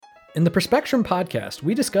In the Perspectrum podcast,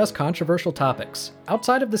 we discuss controversial topics.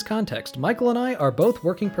 Outside of this context, Michael and I are both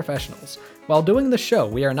working professionals. While doing the show,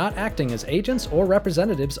 we are not acting as agents or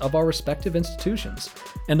representatives of our respective institutions,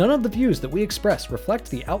 and none of the views that we express reflect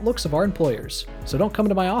the outlooks of our employers. So don't come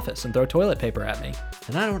to my office and throw toilet paper at me.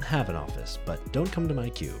 And I don't have an office, but don't come to my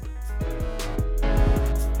cube.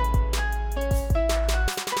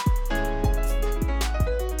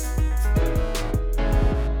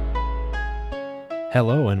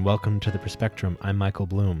 Hello and welcome to the Perspectrum. I'm Michael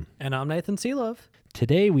Bloom. And I'm Nathan Seelove.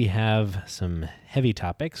 Today we have some heavy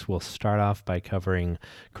topics. We'll start off by covering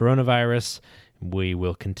coronavirus. We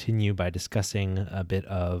will continue by discussing a bit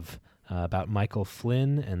of about Michael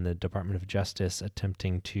Flynn and the Department of Justice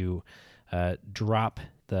attempting to drop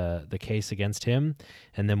the case against him.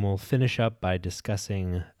 And then we'll finish up by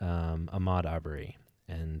discussing Ahmaud Arbery.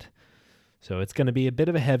 And so it's going to be a bit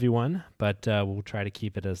of a heavy one, but we'll try to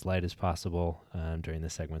keep it as light as possible during the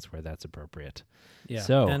segments where that's appropriate. Yeah,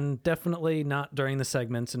 so, and definitely not during the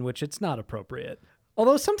segments in which it's not appropriate.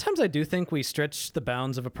 Although sometimes I do think we stretch the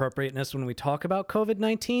bounds of appropriateness when we talk about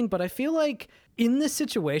COVID-19, but I feel like in this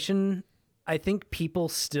situation, I think people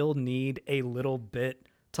still need a little bit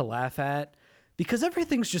to laugh at because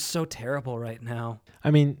everything's just so terrible right now. I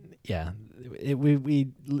mean, yeah, it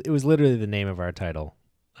was literally the name of our title.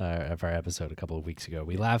 Of our episode a couple of weeks ago.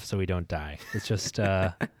 We laugh so we don't die. It's just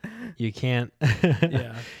you can't.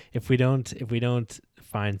 Yeah. If we don't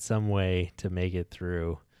find some way to make it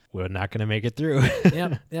through, we're not going to make it through.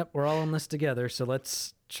 Yep. We're all in this together. So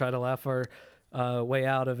let's try to laugh our way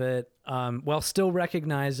out of it, while still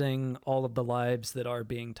recognizing all of the lives that are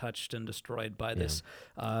being touched and destroyed by this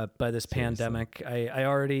pandemic. I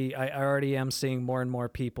already am seeing more and more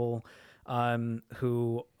people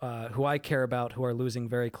who I care about, who are losing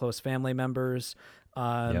very close family members,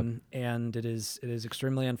 and it is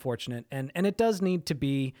extremely unfortunate, and it does need to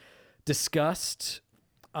be discussed,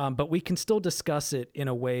 but we can still discuss it in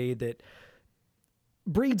a way that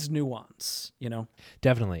breeds nuance.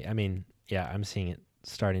 Definitely. I mean, yeah, I'm seeing it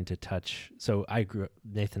starting to touch. So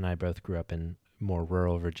Nathan and I both grew up in more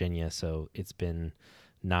rural Virginia, so it's been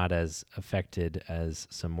not as affected as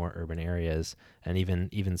some more urban areas. And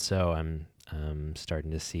even so, I'm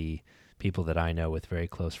starting to see people that I know with very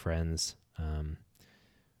close friends,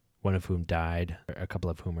 one of whom died, a couple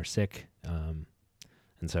of whom are sick. And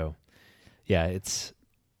so, yeah, it's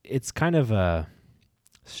kind of a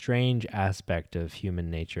strange aspect of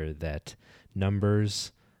human nature that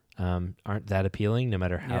numbers aren't that appealing, no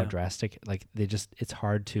matter how drastic. Like it's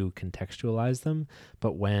hard to contextualize them.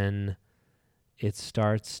 But when it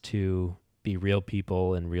starts to be real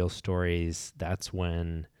people and real stories, that's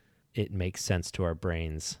when it makes sense to our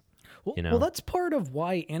brains. Well, that's part of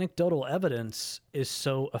why anecdotal evidence is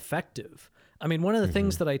so effective. I mean, one of the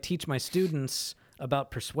things that I teach my students about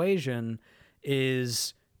persuasion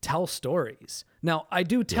is tell stories. Now, I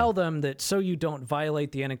do tell them that so you don't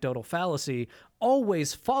violate the anecdotal fallacy,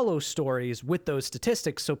 always follow stories with those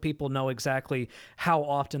statistics so people know exactly how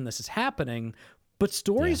often this is happening. But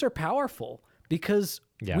stories are powerful. Because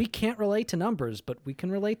we can't relate to numbers, but we can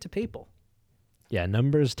relate to people. Yeah,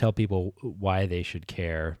 numbers tell people why they should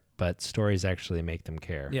care, but stories actually make them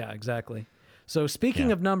care. Yeah, exactly. So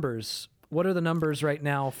speaking of numbers, what are the numbers right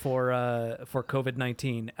now for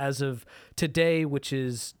COVID-19 as of today, which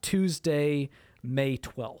is Tuesday, May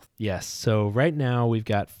 12th? Yes. So right now we've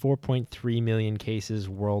got 4.3 million cases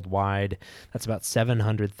worldwide. That's about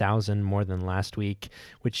 700,000 more than last week,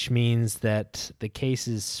 which means that the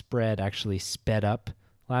cases spread actually sped up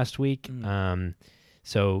last week.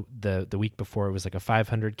 So the week before it was like a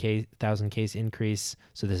 500,000 case increase.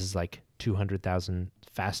 So this is like 200,000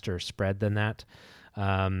 faster spread than that.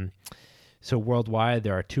 So worldwide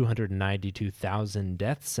there are 292,000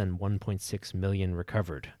 deaths and 1.6 million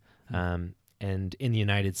recovered. And in the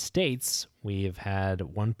United States, we have had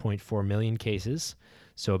 1.4 million cases,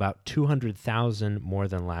 so about 200,000 more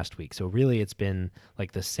than last week. So really it's been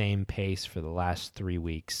like the same pace for the last 3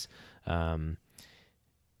 weeks. And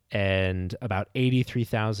about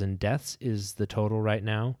 83,000 deaths is the total right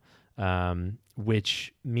now,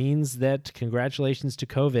 which means that congratulations to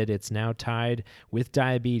COVID, it's now tied with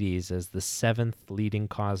diabetes as the 7th leading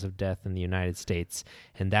cause of death in the United States.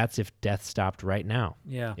 And that's if death stopped right now.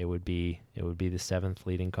 Yeah. It would be the 7th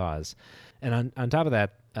leading cause. And on top of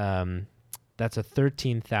that, that's a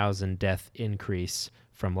 13,000 death increase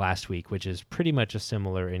from last week, which is pretty much a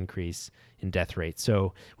similar increase in death rate.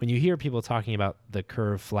 So when you hear people talking about the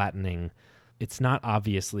curve flattening, it's not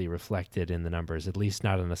obviously reflected in the numbers, at least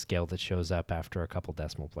not on a scale that shows up after a couple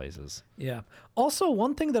decimal places. Yeah. Also,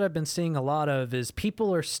 one thing that I've been seeing a lot of is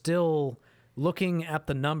people are still looking at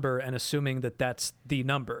the number and assuming that that's the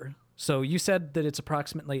number. So you said that it's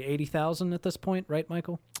approximately 80,000 at this point, right,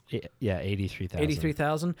 Michael? Yeah, 83,000.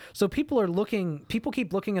 83,000. So people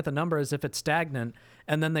keep looking at the number as if it's stagnant,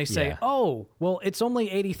 and then they say, Yeah. oh, well, it's only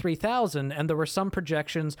 83,000, and there were some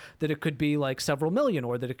projections that it could be like several million,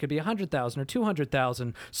 or that it could be 100,000 or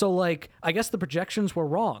 200,000. So, like, I guess the projections were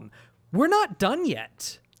wrong. We're not done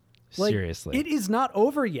yet. Like, Seriously. it is not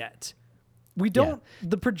over yet.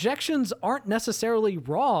 The projections aren't necessarily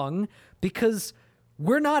wrong because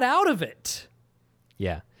we're not out of it.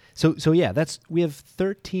 Yeah. So yeah, we have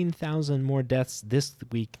 13,000 more deaths this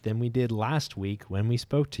week than we did last week when we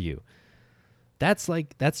spoke to you. That's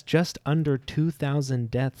just under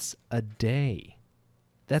 2,000 deaths a day.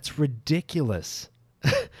 That's ridiculous.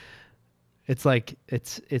 It's like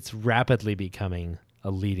it's rapidly becoming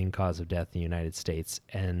a leading cause of death in the United States,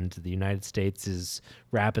 and the United States is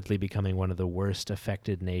rapidly becoming one of the worst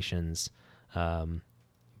affected nations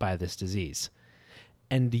by this disease.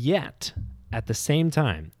 And yet, at the same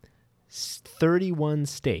time, 31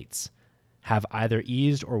 states have either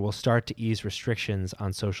eased or will start to ease restrictions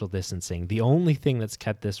on social distancing. The only thing that's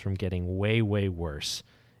kept this from getting way, way worse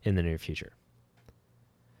in the near future.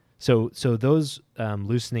 So those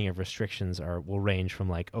loosening of restrictions will range from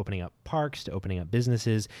like opening up parks to opening up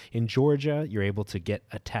businesses. In Georgia, you're able to get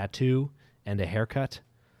a tattoo and a haircut.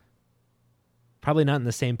 Probably not in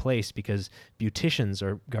the same place because beauticians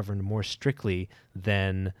are governed more strictly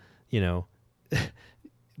than,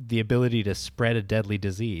 the ability to spread a deadly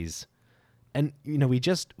disease. And, we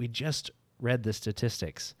just read the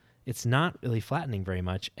statistics. It's not really flattening very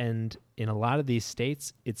much. And in a lot of these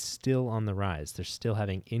states, it's still on the rise. They're still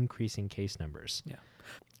having increasing case numbers. Yeah.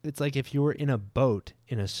 It's like if you were in a boat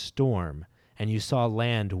in a storm and you saw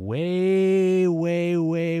land way, way,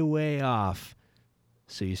 way, way off,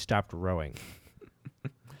 so you stopped rowing.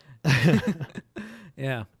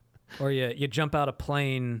 Yeah. Or you jump out a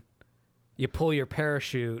plane, you pull your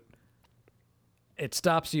parachute, it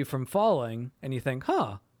stops you from falling, and you think,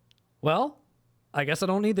 well, I guess I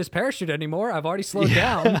don't need this parachute anymore. I've already slowed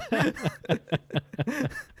down.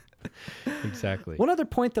 Exactly. One other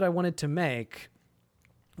point that I wanted to make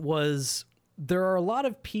was there are a lot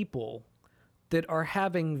of people that are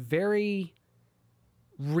having very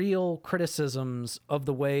real criticisms of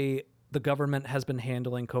the way the government has been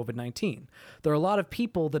handling COVID-19. There are a lot of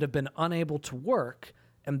people that have been unable to work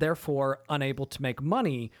and therefore unable to make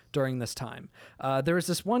money during this time. There was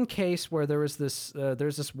this one case where there's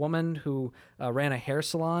this woman who ran a hair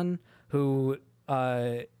salon who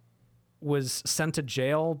was sent to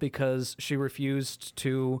jail because she refused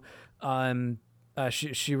to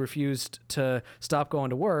she refused to stop going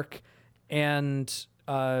to work, and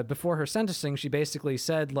before her sentencing, she basically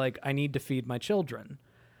said, like, I need to feed my children,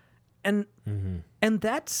 and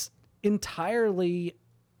that's entirely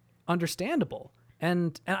understandable.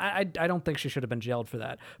 And I don't think she should have been jailed for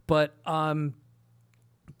that. But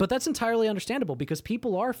that's entirely understandable because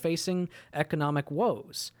people are facing economic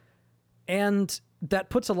woes. And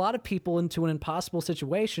that puts a lot of people into an impossible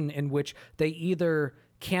situation in which they either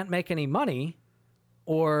can't make any money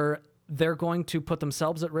or they're going to put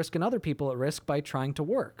themselves at risk and other people at risk by trying to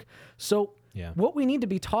work. So what we need to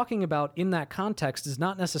be talking about in that context is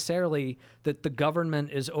not necessarily that the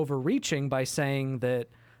government is overreaching by saying that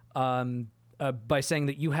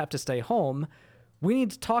you have to stay home. We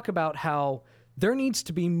need to talk about how there needs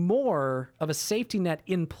to be more of a safety net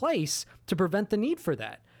in place to prevent the need for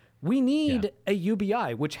that. We need a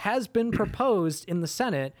UBI, which has been proposed in the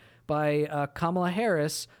Senate by Kamala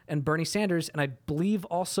Harris and Bernie Sanders, and I believe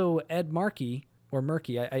also Ed Markey, or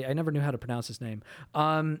Murkey. I never knew how to pronounce his name.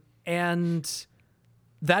 And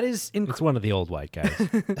that is... It's one of the old white guys.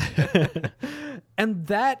 And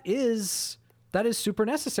that is super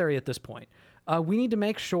necessary at this point. We need to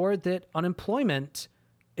make sure that unemployment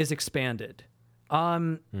is expanded.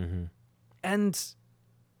 And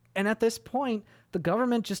at this point, the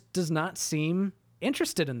government just does not seem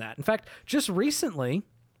interested in that. In fact, just recently,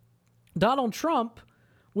 Donald Trump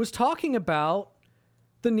was talking about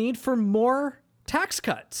the need for more tax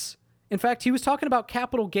cuts. In fact, he was talking about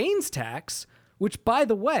capital gains tax, which, by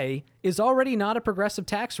the way, is already not a progressive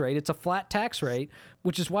tax rate. It's a flat tax rate,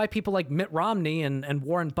 which is why people like Mitt Romney and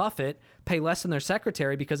Warren Buffett pay less than their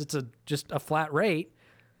secretary because it's just a flat rate.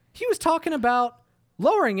 He was talking about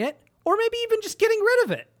lowering it or maybe even just getting rid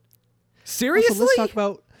of it. Seriously?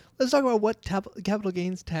 Also, let's talk about what capital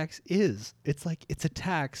gains tax is. It's a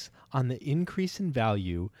tax on the increase in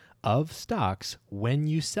value of stocks when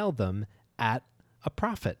you sell them at a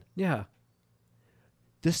profit. Yeah.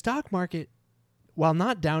 The stock market while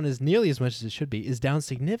not down as nearly as much as it should be, is down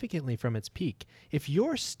significantly from its peak. If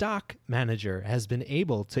your stock manager has been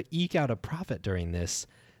able to eke out a profit during this,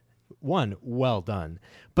 one, well done.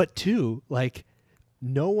 But two, like,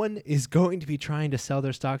 no one is going to be trying to sell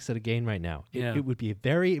their stocks at a gain right now. It would be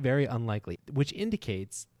very, very unlikely, which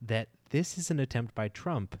indicates that this is an attempt by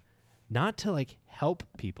Trump not to like help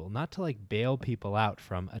people, not to like bail people out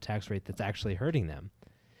from a tax rate that's actually hurting them.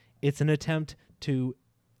 It's an attempt to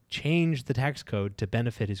change the tax code to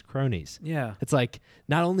benefit his cronies. Yeah. It's like,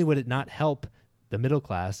 not only would it not help the middle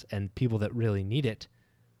class and people that really need it,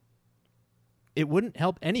 it wouldn't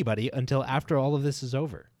help anybody until after all of this is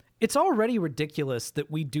over. It's already ridiculous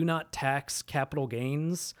that we do not tax capital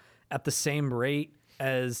gains at the same rate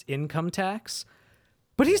as income tax,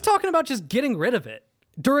 but he's talking about just getting rid of it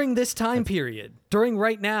during this time period, during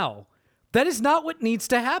right now. That is not what needs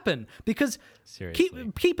to happen, because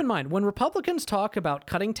keep in mind, when Republicans talk about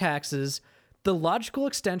cutting taxes, the logical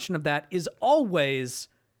extension of that is always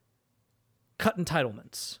cut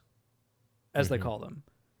entitlements, as they call them.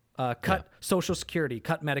 Cut Social Security,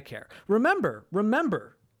 cut Medicare. Remember,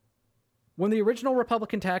 when the original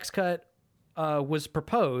Republican tax cut was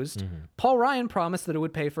proposed, Paul Ryan promised that it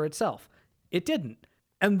would pay for itself. It didn't.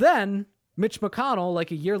 And then Mitch McConnell,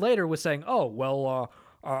 like a year later, was saying, oh, well,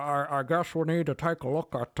 I guess we need to take a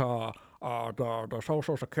look at the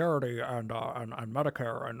Social Security and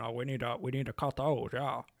Medicare, and we need to cut those.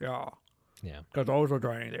 Yeah. Because those are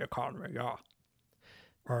draining the economy. Yeah.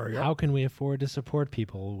 How can we afford to support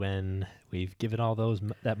people when we've given all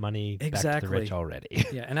that money back to the rich already?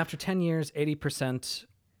 Yeah, and after 10 years, 80%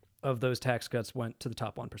 of those tax cuts went to the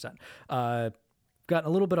top 1%. Gotten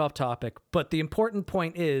a little bit off topic, but the important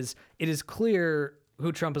point is it is clear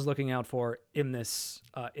who Trump is looking out for in this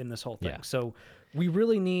whole thing. Yeah. So we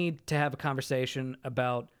really need to have a conversation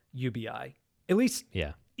about UBI. At least,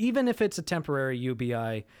 even if it's a temporary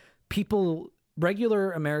UBI,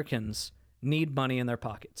 regular Americans need money in their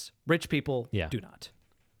pockets. Rich people do not.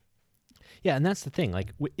 Yeah, and that's the thing.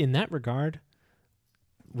 Like, in that regard,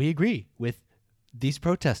 we agree with these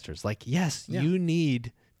protesters. Like, yes, you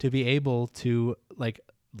need to be able to, like,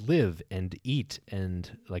 live and eat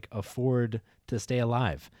and, like, afford to stay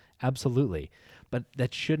alive. Absolutely. But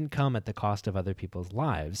that shouldn't come at the cost of other people's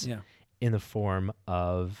lives in the form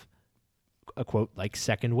of a, quote, like,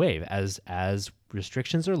 second wave. As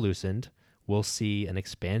restrictions are loosened, we'll see an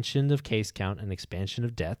expansion of case count, an expansion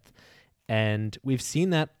of death. And we've seen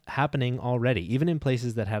that happening already, even in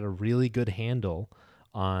places that had a really good handle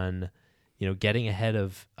on, getting ahead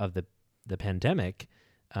of the pandemic.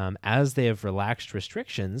 As they have relaxed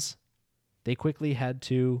restrictions, they quickly had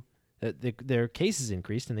to, their cases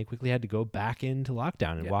increased, and they quickly had to go back into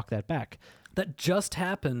lockdown and walk that back. That just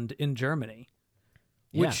happened in Germany,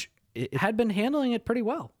 which had been handling it pretty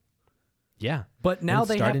well. Yeah. But now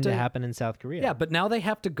they starting to happen in South Korea. Yeah, but now they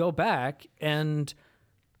have to go back and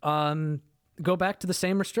go back to the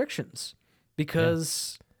same restrictions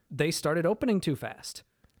because they started opening too fast.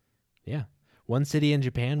 Yeah. One city in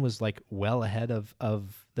Japan was like well ahead of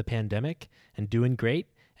the pandemic and doing great.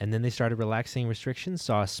 And then they started relaxing restrictions,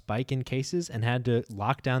 saw a spike in cases, and had to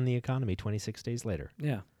lock down the economy 26 days later.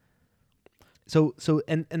 Yeah. So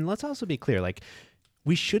and let's also be clear, like,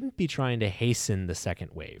 we shouldn't be trying to hasten the second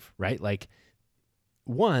wave, right? Like,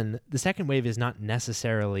 one, the second wave is not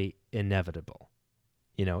necessarily inevitable.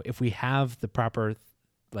 If we have the proper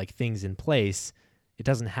things in place, it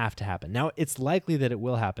doesn't have to happen. Now, it's likely that it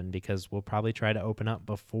will happen because we'll probably try to open up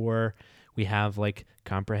before we have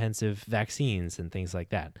comprehensive vaccines and things like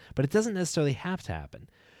that. But it doesn't necessarily have to happen.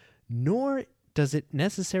 Nor is it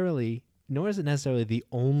necessarily the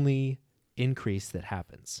only increase that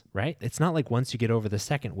happens, right? It's not like once you get over the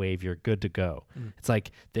second wave, you're good to go. It's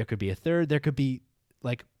like there could be a third, there could be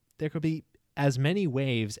as many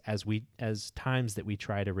waves as times that we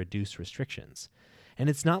try to reduce restrictions. And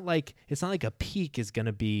it's not like a peak is going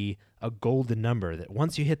to be a golden number that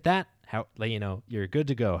once you hit that, you're good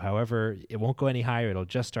to go. However, it won't go any higher. It'll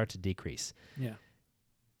just start to decrease. Yeah.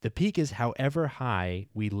 The peak is however high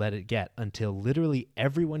we let it get until literally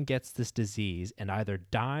everyone gets this disease and either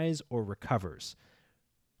dies or recovers,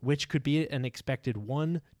 which could be an expected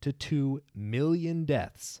 1 to 2 million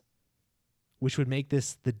deaths, which would make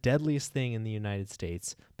this the deadliest thing in the United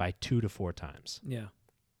States by 2 to 4 times. Yeah.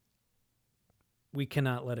 We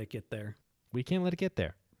cannot let it get there. We can't let it get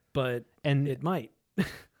there. But it might.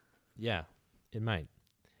 Yeah, it might.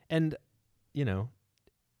 And,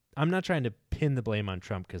 I'm not trying to pin the blame on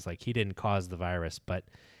Trump because, he didn't cause the virus, but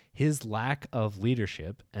his lack of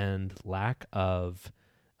leadership and lack of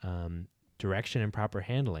direction and proper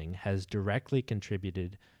handling has directly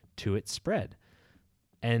contributed to its spread.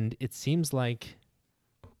 And it seems like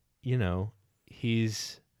one,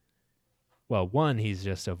 he's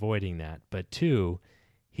just avoiding that, but two,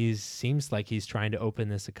 seems like he's trying to open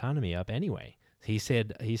this economy up anyway. He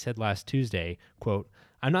said last Tuesday, quote,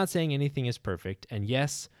 "I'm not saying anything is perfect, and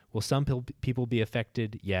yes, will some people be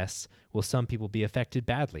affected? Yes. Will some people be affected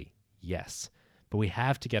badly? Yes. But we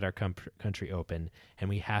have to get our country open, and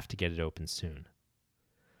we have to get it open soon."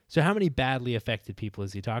 So how many badly affected people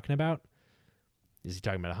is he talking about? Is he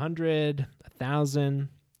talking about 100, 1,000?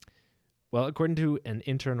 Well, according to an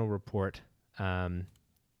internal report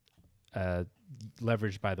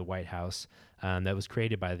leveraged by the White House that was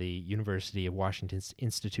created by the University of Washington's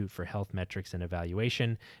Institute for Health Metrics and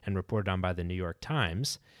Evaluation and reported on by the New York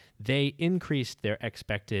Times, they increased their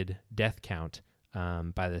expected death count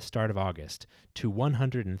by the start of August to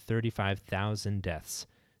 135,000 deaths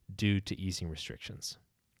due to easing restrictions.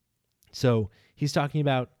 So he's talking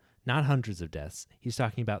about not hundreds of deaths. He's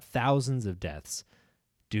talking about thousands of deaths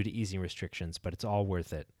due to easing restrictions, but it's all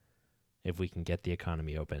worth it if we can get the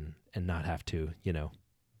economy open and not have to,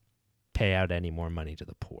 pay out any more money to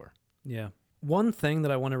the poor. Yeah. One thing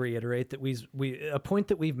that I want to reiterate that a point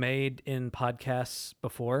that we've made in podcasts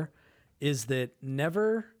before is that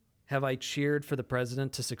never have I cheered for the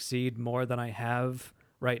president to succeed more than I have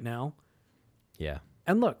right now. Yeah.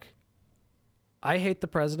 And look, I hate the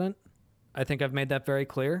president. I think I've made that very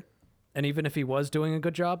clear. And even if he was doing a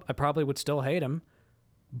good job, I probably would still hate him.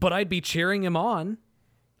 But I'd be cheering him on.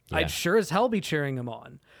 Yeah. I'd sure as hell be cheering him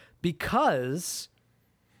on because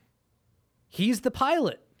he's the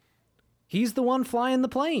pilot. He's the one flying the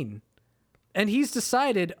plane. And he's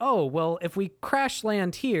decided, oh, well, if we crash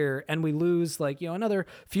land here and we lose another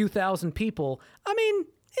few thousand people,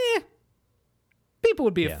 people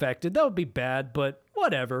would be affected. That would be bad, but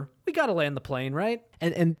whatever. We got to land the plane, right?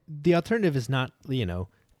 And the alternative is not,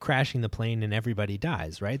 crashing the plane and everybody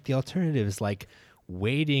dies, right? The alternative is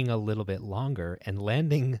waiting a little bit longer and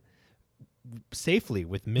landing safely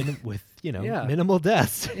with minimal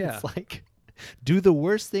deaths. Yeah. It's do the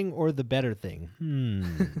worst thing or the better thing.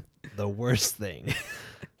 The worst thing.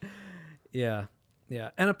 Yeah.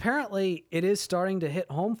 And apparently it is starting to hit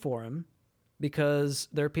home for him because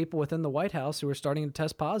there are people within the White House who are starting to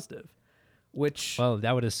test positive, Well,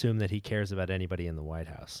 that would assume that he cares about anybody in the White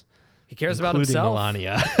House. He cares about himself.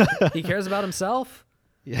 Melania. He cares about himself.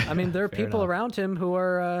 Yeah, there are people around him who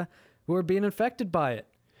are being infected by it.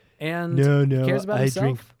 And no, he cares about himself.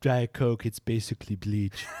 drink Diet Coke. It's basically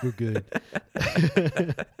bleach. We're good.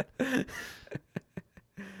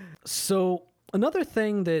 So another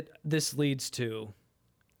thing that this leads to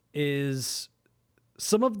is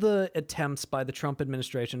some of the attempts by the Trump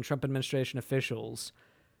administration officials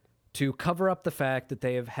to cover up the fact that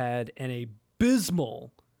they have had an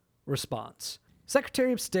abysmal response.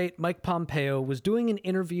 Secretary of State Mike Pompeo was doing an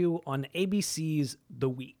interview on ABC's The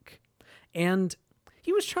Week, and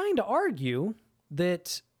he was trying to argue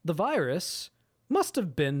that the virus must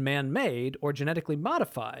have been man-made or genetically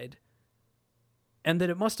modified, and that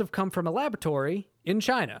it must have come from a laboratory in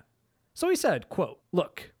China. So he said, quote,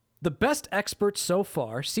 "Look, the best experts so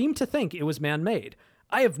far seem to think it was man-made.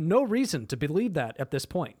 I have no reason to believe that at this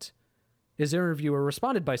point." His interviewer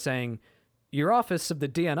responded by saying, "Your office of the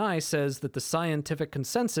DNI says that the scientific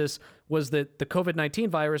consensus was that the COVID-19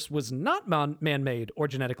 virus was not man-made or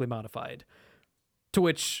genetically modified." To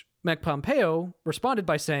which Mike Pompeo responded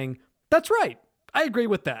by saying, "That's right. I agree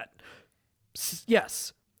with that.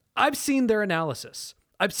 Yes, I've seen their analysis.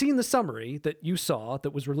 I've seen the summary that you saw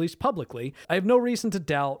that was released publicly. I have no reason to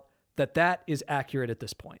doubt that that is accurate at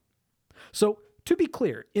this point." So, to be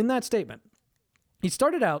clear, in that statement, he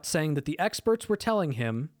started out saying that the experts were telling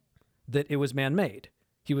him that it was man-made.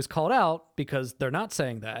 He was called out because they're not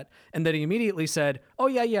saying that, and then he immediately said, "Oh,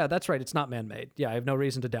 yeah, that's right, it's not man-made. Yeah, I have no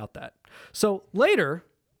reason to doubt that." So later,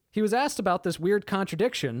 he was asked about this weird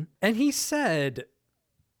contradiction, and he said,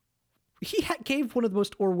 he gave one of the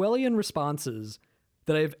most Orwellian responses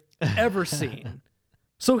that I've ever seen.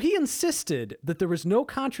 So he insisted that there was no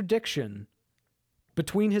contradiction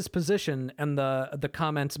between his position and the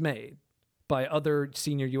comments made by other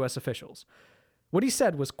senior U.S. officials. What he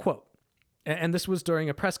said was, quote, and this was during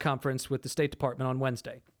a press conference with the State Department on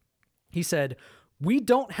Wednesday. He said, "We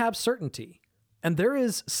don't have certainty, and there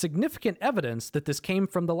is significant evidence that this came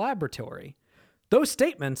from the laboratory. Those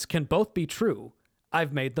statements can both be true.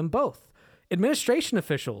 I've made them both. Administration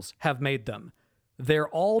officials have made them. They're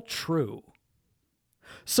all true."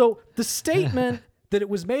 So the statement that it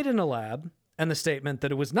was made in a lab and the statement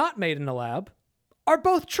that it was not made in a lab are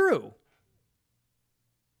both true.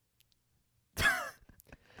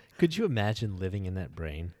 Could you imagine living in that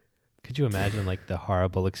brain? Could you imagine the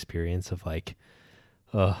horrible experience of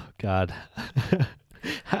oh God,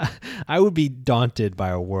 I would be daunted by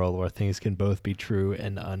a world where things can both be true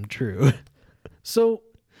and untrue. So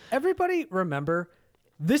everybody remember,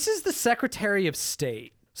 this is the Secretary of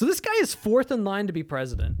State. So this guy is fourth in line to be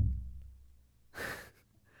president.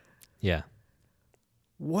 Yeah.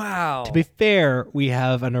 Wow. To be fair, we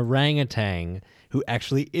have an orangutan who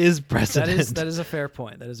actually is president. That is a fair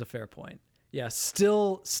point. That is a fair point. Yeah,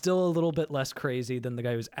 still a little bit less crazy than the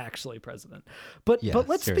guy who's actually president. But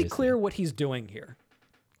let's be clear what he's doing here.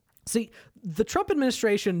 See, the Trump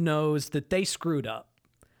administration knows that they screwed up,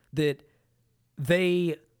 that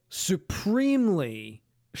they supremely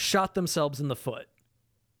shot themselves in the foot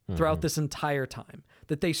throughout this entire time,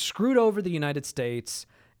 that they screwed over the United States,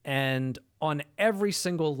 and on every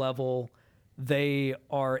single level, they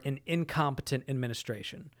are an incompetent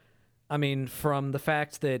administration. I mean, from the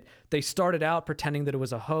fact that they started out pretending that it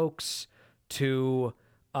was a hoax to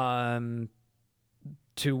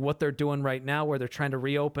what they're doing right now, where they're trying to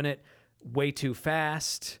reopen it way too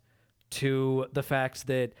fast, to the fact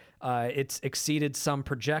that it's exceeded some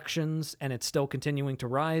projections and it's still continuing to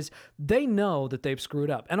rise. They know that they've screwed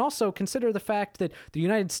up. And also consider the fact that the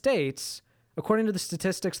United States, according to the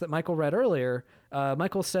statistics that Michael read earlier,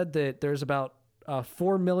 Michael said that there's about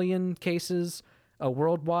 4 million cases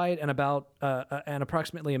worldwide and and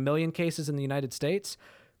approximately 1 million cases in the United States.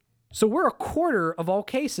 So we're a quarter of all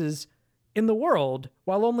cases in the world,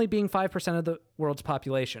 while only being 5% of the world's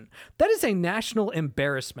population. That is a national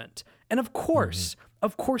embarrassment. And of course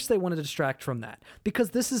they want to distract from that,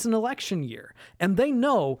 because this is an election year. And they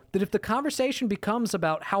know that if the conversation becomes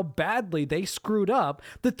about how badly they screwed up,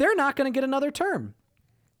 that they're not going to get another term.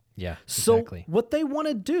 Yeah, exactly. So what they want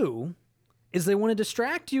to do is they want to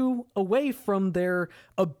distract you away from their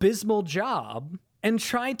abysmal job and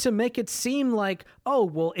try to make it seem like, oh,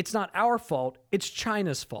 well, it's not our fault, it's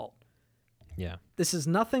China's fault. Yeah. This is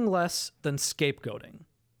nothing less than scapegoating.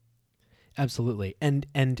 Absolutely. And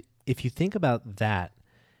if you think about that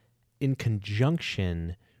in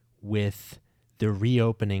conjunction with the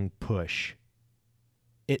reopening push,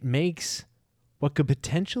 it makes what could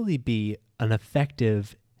potentially be an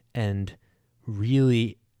effective and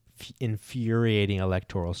really infuriating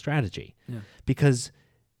electoral strategy. Yeah. Because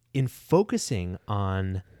in focusing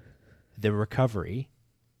on the recovery,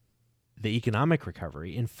 the economic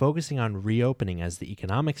recovery, in focusing on reopening as the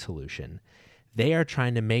economic solution, they are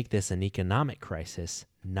trying to make this an economic crisis,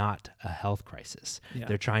 not a health crisis. Yeah.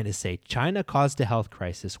 They're trying to say China caused a health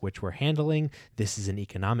crisis, which we're handling. This is an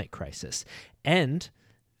economic crisis. And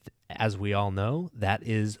as we all know, that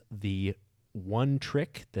is the one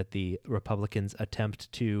trick that the Republicans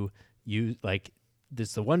attempt to use. Like, this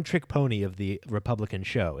is the one trick pony of the Republican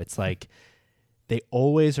show. It's like they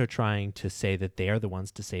always are trying to say that they are the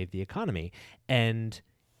ones to save the economy. And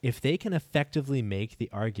if they can effectively make the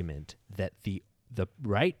argument that the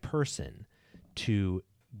right person to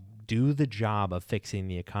do the job of fixing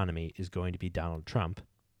the economy is going to be Donald Trump,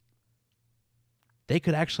 they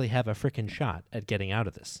could actually have a frickin' shot at getting out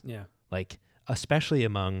of this. Yeah. Like, especially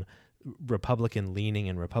among Republican-leaning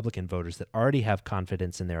and Republican voters that already have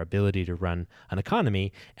confidence in their ability to run an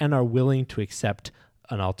economy and are willing to accept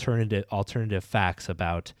an alternative facts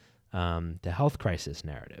about the health crisis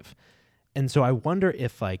narrative. And so I wonder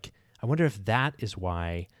if that is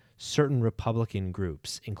why certain Republican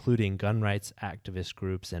groups, including gun rights activist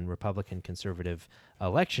groups and Republican conservative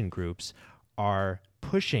election groups, are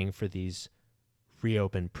pushing for these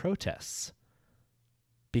reopened protests.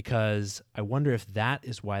 Because I wonder if that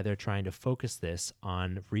is why they're trying to focus this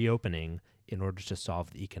on reopening in order to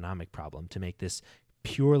solve the economic problem, to make this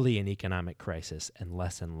purely an economic crisis and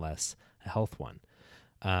less a health one.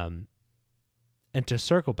 And to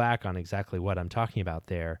circle back on exactly what I'm talking about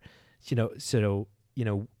there,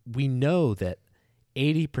 we know that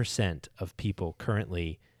 80% of people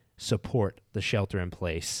currently support the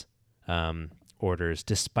shelter-in-place orders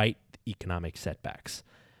despite economic setbacks.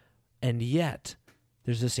 And yet,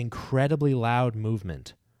 there's this incredibly loud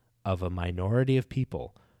movement of a minority of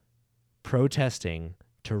people protesting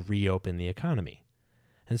to reopen the economy.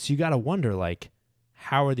 And so you got to wonder, like,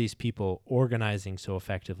 how are these people organizing so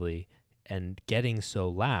effectively and getting so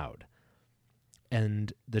loud?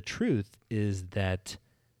 And the truth is that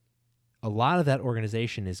a lot of that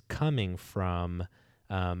organization is coming from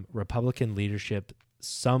Republican leadership,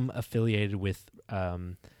 some affiliated with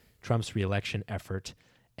Trump's reelection effort,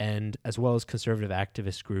 and as well as conservative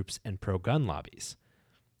activist groups and pro-gun lobbies.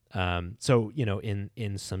 So,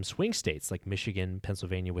 in some swing states like Michigan,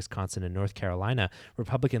 Pennsylvania, Wisconsin, and North Carolina,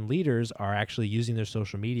 Republican leaders are actually using their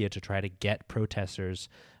social media to try to get protesters,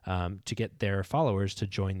 to get their followers to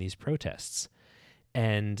join these protests.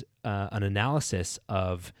 And an analysis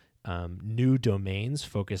of new domains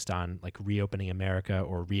focused on like reopening America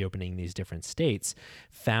or reopening these different states,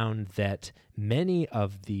 found that many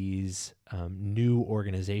of these new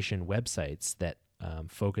organization websites that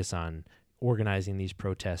focus on organizing these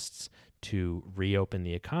protests to reopen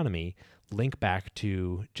the economy link back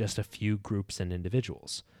to just a few groups and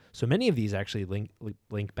individuals. So many of these actually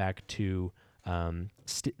link back to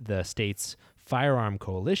the state's firearm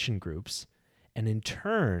coalition groups, and in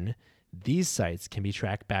turn, these sites can be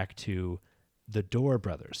tracked back to the Dorr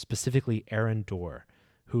brothers, specifically Aaron Dorr,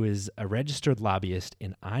 who is a registered lobbyist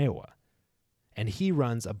in Iowa. And he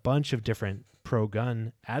runs a bunch of different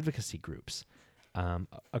pro-gun advocacy groups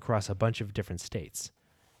across a bunch of different states.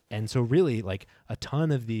 And so really, like, a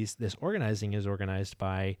ton of this organizing is organized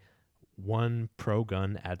by one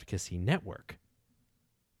pro-gun advocacy network.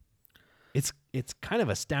 It's kind of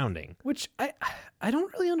astounding. Which I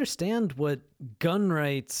don't really understand what gun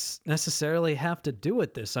rights necessarily have to do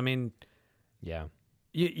with this. I mean, yeah,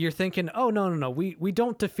 you're thinking, oh, no. We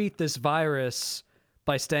don't defeat this virus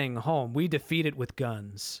by staying home. We defeat it with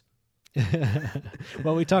guns.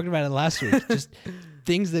 Well, we talked about it last week. Just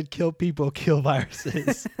things that kill people kill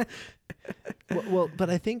viruses. But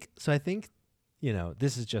I think,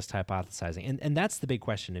 this is just hypothesizing. And that's the big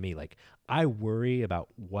question to me. Like, I worry about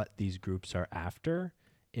what these groups are after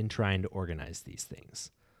in trying to organize these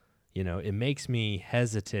things. It makes me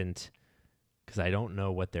hesitant because I don't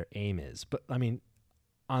know what their aim is. But, I mean,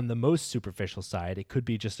 on the most superficial side, it could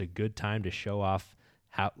be just a good time to show off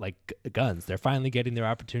how, like, guns. They're finally getting their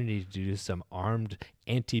opportunity to do some armed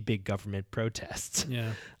anti-big government protests.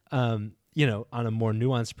 Yeah. On a more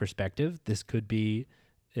nuanced perspective, this could be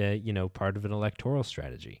part of an electoral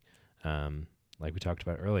strategy, like we talked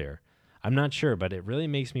about earlier. I'm not sure, but it really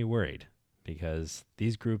makes me worried because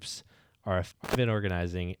these groups are been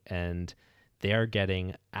organizing and they are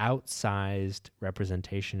getting outsized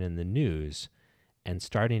representation in the news and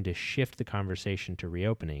starting to shift the conversation to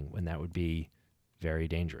reopening when that would be very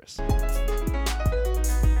dangerous.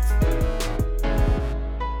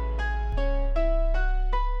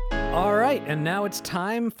 All right, and now it's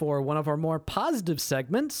time for one of our more positive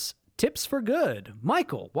segments, Tips for Good.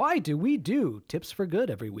 Michael, why do we do Tips for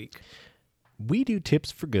Good every week? We do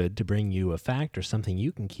Tips for Good to bring you a fact or something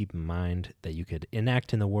you can keep in mind that you could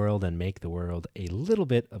enact in the world and make the world a little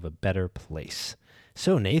bit of a better place.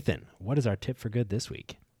 So, Nathan, what is our tip for good this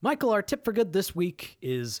week? Michael, our tip for good this week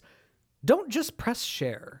is don't just press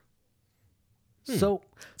share. So,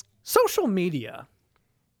 social media,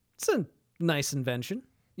 it's a nice invention.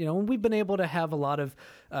 We've been able to have a lot of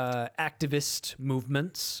activist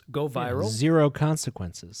movements go viral. Zero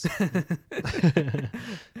consequences.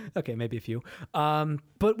 Okay, maybe a few.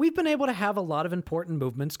 But we've been able to have a lot of important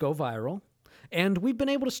movements go viral, and we've been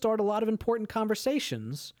able to start a lot of important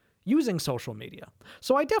conversations using social media.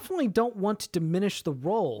 So I definitely don't want to diminish the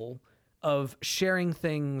role of sharing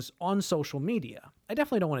things on social media. I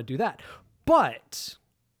definitely don't want to do that. But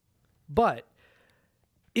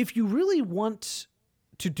if you really want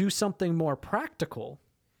to do something more practical,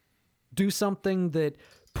 do something that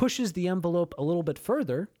pushes the envelope a little bit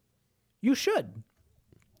further, you should.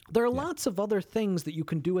 There are lots of other things that you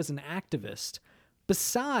can do as an activist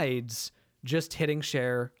besides just hitting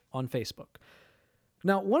share on Facebook.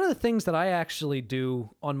 Now, one of the things that I actually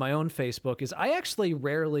do on my own Facebook is I actually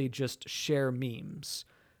rarely just share memes.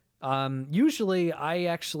 Usually, I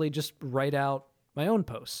actually just write out my own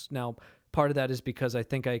posts. Now, part of that is because I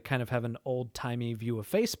think I kind of have an old-timey view of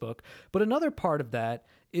Facebook, but another part of that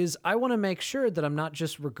is I want to make sure that I'm not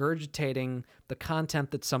just regurgitating the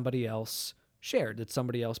content that somebody else shared, that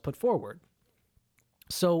somebody else put forward.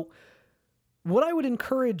 So what I would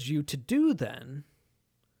encourage you to do then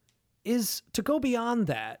is to go beyond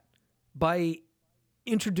that by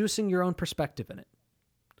introducing your own perspective in it.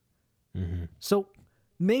 Mm-hmm. So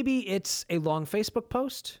maybe it's a long Facebook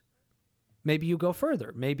post. Maybe you go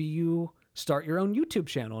further. Maybe you start your own YouTube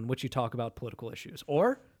channel in which you talk about political issues,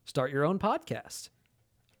 or start your own podcast.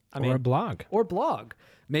 Or a blog. Or blog.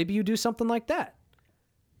 Maybe you do something like that.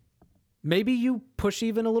 Maybe you push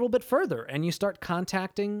even a little bit further and you start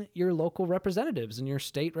contacting your local representatives and your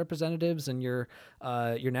state representatives and your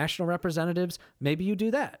national representatives. Maybe you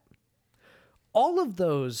do that. All of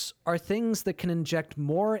those are things that can inject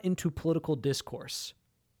more into political discourse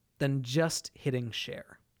than just hitting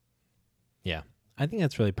share. Yeah, I think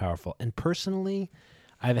that's really powerful. And personally,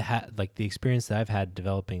 I've had the experience that I've had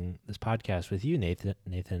developing this podcast with you,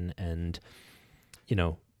 Nathan, and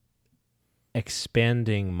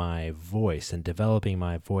expanding my voice and developing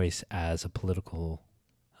my voice as a political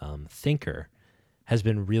thinker has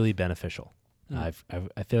been really beneficial. I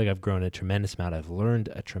feel like I've grown a tremendous amount. I've learned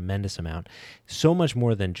a tremendous amount, so much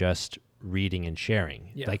more than just reading and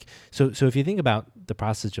sharing. Yeah. Like, so if you think about the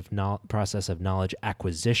process of knowledge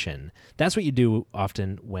acquisition, that's what you do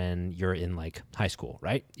often when you're in like high school,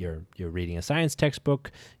 right? You're reading a science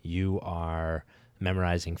textbook, you are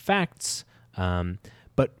memorizing facts,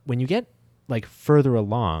 but when you get like further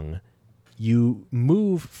along, you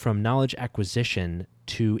move from knowledge acquisition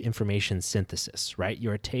to information synthesis, right?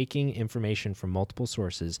 You're taking information from multiple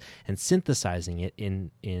sources and synthesizing it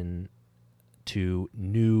into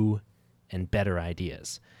new and better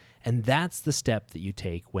ideas. And that's the step that you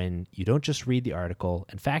take when you don't just read the article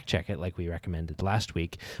and fact check it like we recommended last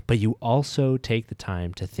week, but you also take the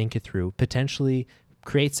time to think it through, potentially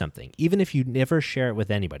create something. Even if you never share it with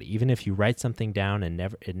anybody, even if you write something down and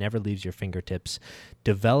it never leaves your fingertips,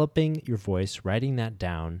 developing your voice, writing that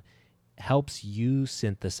down helps you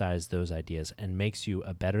synthesize those ideas and makes you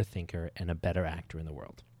a better thinker and a better actor in the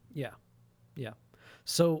world. Yeah. Yeah.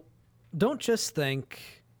 So don't just think,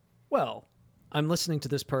 well, I'm listening to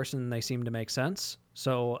this person and they seem to make sense,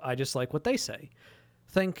 so I just like what they say.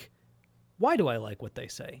 Think, why do I like what they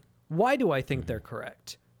say? Why do I think they're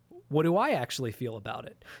correct? What do I actually feel about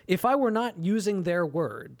it? If I were not using their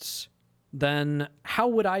words, then how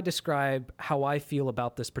would I describe how I feel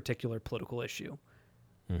about this particular political issue?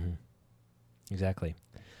 Mm-hmm. Exactly.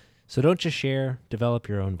 So don't just share, develop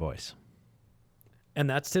your own voice. And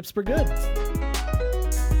that's Tips for Good.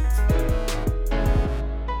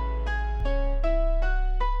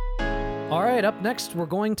 All right, up next, we're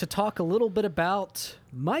going to talk a little bit about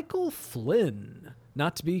Michael Flynn,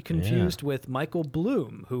 not to be confused with Michael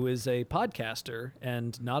Bloom, who is a podcaster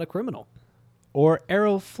and not a criminal. Or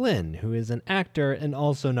Errol Flynn, who is an actor and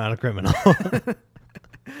also not a criminal.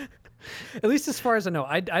 At least as far as I know.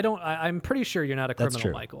 I'm pretty sure you're not a criminal, That's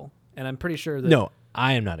true. Michael. And I'm pretty sure that... No,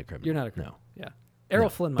 I am not a criminal. You're not a criminal. No. Yeah. Errol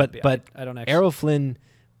Flynn might be. But I don't actually... Errol Flynn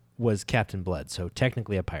was Captain Blood, so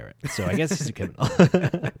technically a pirate. So I guess he's a criminal.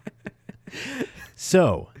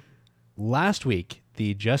 So, last week,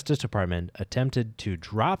 the Justice Department attempted to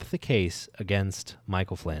drop the case against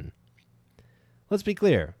Michael Flynn. Let's be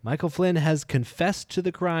clear. Michael Flynn has confessed to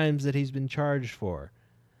the crimes that he's been charged for.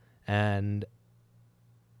 And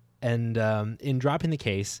in dropping the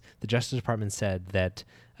case, the Justice Department said that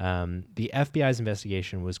the FBI's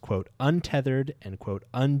investigation was, quote, untethered and, quote,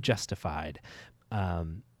 unjustified,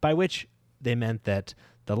 by which they meant that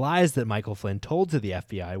the lies that Michael Flynn told to the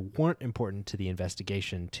FBI weren't important to the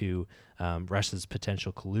investigation to Russia's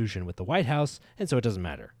potential collusion with the White House, and so it doesn't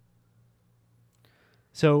matter.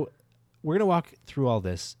 So we're going to walk through all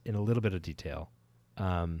this in a little bit of detail.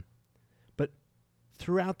 But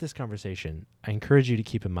throughout this conversation, I encourage you to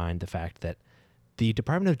keep in mind the fact that the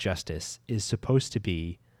Department of Justice is supposed to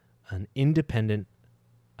be an independent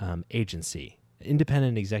agency,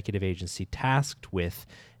 independent executive agency tasked with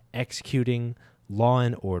executing law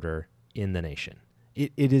and order in the nation.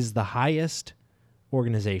 It is the highest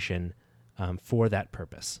organization for that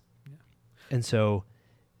purpose. Yeah. And so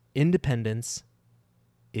independence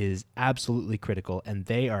is absolutely critical, and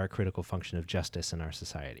they are a critical function of justice in our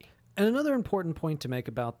society. And another important point to make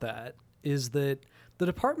about that is that the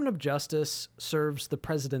Department of Justice serves the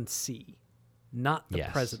presidency, not the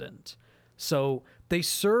president. So they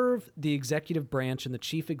serve the executive branch, and the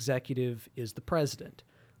chief executive is the president.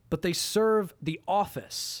 But they serve the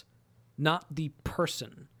office, not the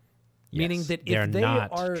person. Yes. Meaning that they're if they not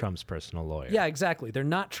are Trump's personal lawyer. Yeah, exactly. They're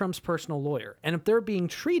not Trump's personal lawyer. And if they're being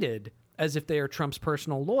treated as if they are Trump's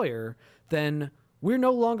personal lawyer, then we're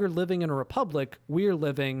no longer living in a republic. We're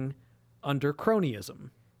living under cronyism.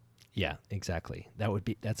 Yeah, exactly.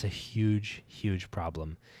 That's a huge, huge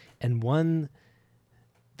problem. And one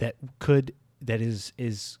that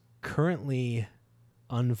is currently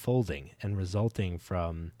unfolding and resulting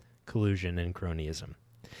from collusion and cronyism.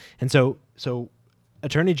 And so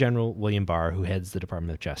Attorney General William Barr, who heads the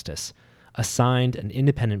Department of Justice, assigned an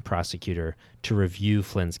independent prosecutor to review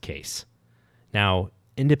Flynn's case. Now,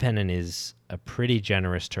 independent is a pretty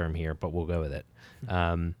generous term here, but we'll go with it.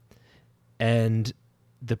 And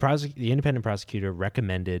the independent prosecutor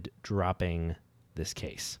recommended dropping this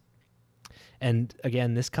case. And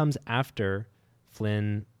again, this comes after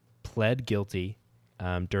Flynn pled guilty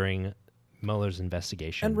during Mueller's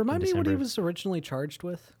investigation. And remind me what he was originally charged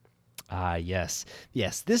with. Yes.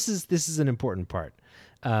 This is an important part.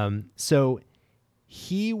 So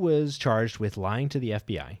he was charged with lying to the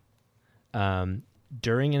FBI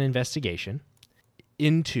during an investigation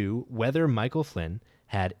into whether Michael Flynn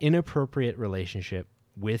had inappropriate relationship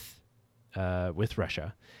with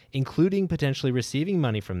Russia, including potentially receiving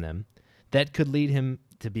money from them that could lead him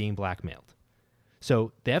to being blackmailed.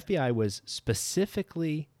 So the FBI was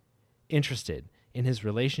specifically interested in his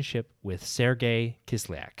relationship with Sergei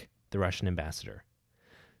Kislyak, the Russian ambassador.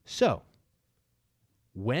 So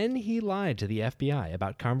when he lied to the FBI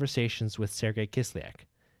about conversations with Sergei Kislyak,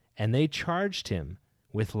 and they charged him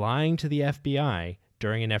with lying to the FBI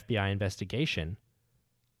during an FBI investigation,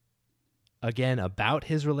 again, about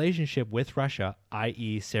his relationship with Russia,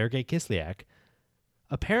 i.e. Sergei Kislyak,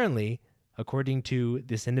 apparently, according to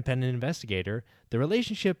this independent investigator, the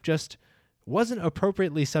relationship just wasn't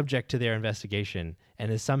appropriately subject to their investigation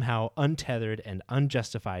and is somehow untethered and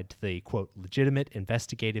unjustified to the, quote, legitimate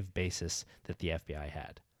investigative basis that the FBI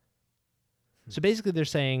had. So basically they're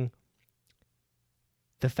saying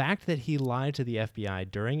the fact that he lied to the FBI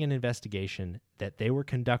during an investigation that they were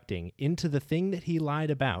conducting into the thing that he lied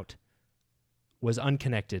about was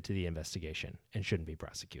unconnected to the investigation and shouldn't be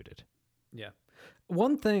prosecuted. Yeah.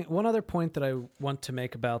 One other point that I want to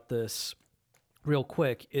make about this real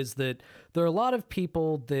quick is that there are a lot of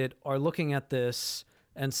people that are looking at this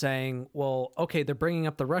and saying, well, okay, they're bringing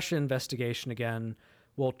up the Russia investigation again.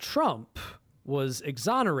 Well, Trump was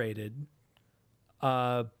exonerated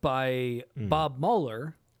by Bob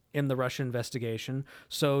Mueller in the Russia investigation.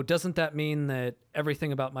 So doesn't that mean that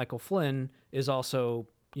everything about Michael Flynn is also,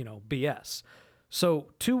 BS? So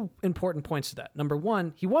 2 important points to that. Number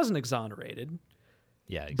 1, he wasn't exonerated.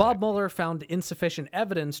 Yeah, exactly. Bob Mueller found insufficient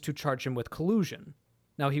evidence to charge him with collusion.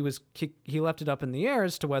 Now, he left it up in the air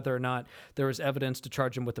as to whether or not there was evidence to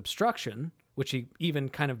charge him with obstruction, which he even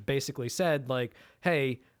kind of basically said, like,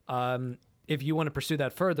 hey, if you want to pursue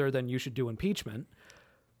that further, then you should do impeachment.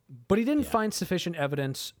 But he didn't find sufficient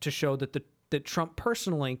evidence to show that Trump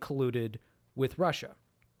personally colluded with Russia.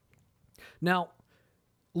 Now,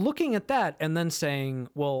 looking at that and then saying,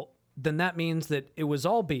 well, then that means that it was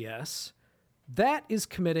all BS, that is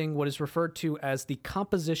committing what is referred to as the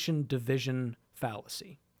composition division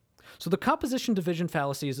fallacy. So the composition division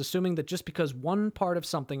fallacy is assuming that just because one part of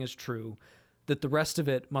something is true, that the rest of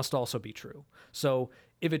it must also be true. So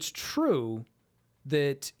if it's true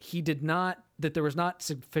that that there was not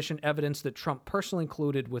sufficient evidence that Trump personally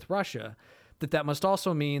colluded with Russia, that must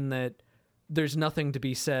also mean that there's nothing to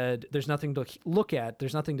be said, there's nothing to look at,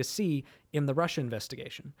 there's nothing to see in the Russia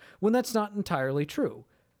investigation, when that's not entirely true.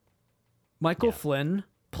 Michael Flynn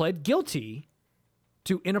pled guilty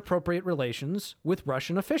to inappropriate relations with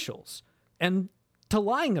Russian officials and to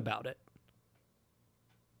lying about it.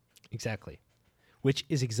 Exactly. Which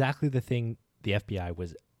is exactly the thing the FBI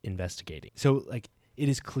was investigating. So, it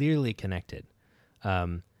is clearly connected.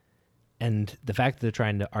 And the fact that they're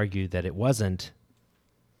trying to argue that it wasn't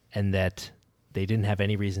and that they didn't have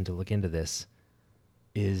any reason to look into this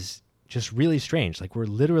is just really strange. We're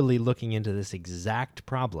literally looking into this exact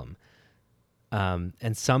problem.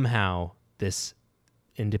 And somehow this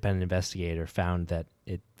independent investigator found that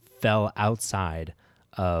it fell outside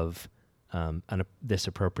of this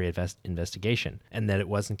appropriate investigation and that it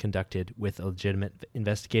wasn't conducted with a legitimate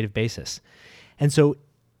investigative basis. And so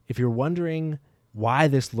if you're wondering why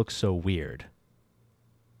this looks so weird,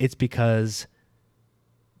 it's because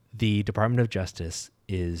the Department of Justice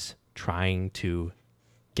is trying to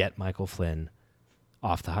get Michael Flynn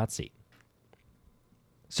off the hot seat.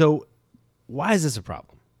 So why is this a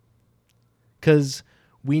problem? Because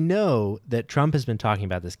we know that Trump has been talking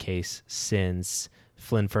about this case since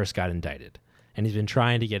Flynn first got indicted, and he's been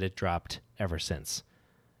trying to get it dropped ever since.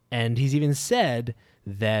 And he's even said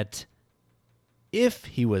that if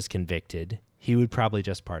he was convicted, he would probably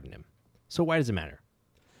just pardon him. So why does it matter?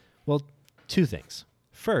 Well, 2 things.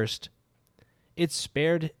 First, it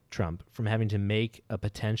spared Trump from having to make a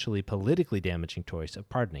potentially politically damaging choice of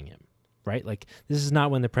pardoning him, right? This is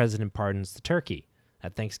not when the president pardons the turkey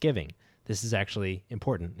at Thanksgiving. This is actually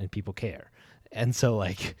important and people care. And so,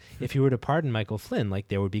 if you were to pardon Michael Flynn,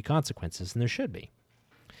 there would be consequences, and there should be.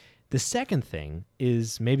 The second thing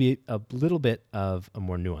is maybe a little bit of a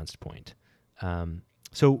more nuanced point.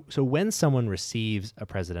 So when someone receives a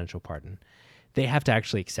presidential pardon, they have to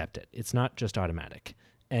actually accept it. It's not just automatic.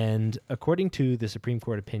 And according to the Supreme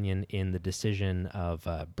Court opinion in the decision of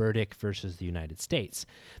Burdick versus the United States,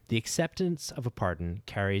 the acceptance of a pardon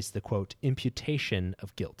carries the, quote, imputation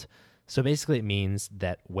of guilt. So basically it means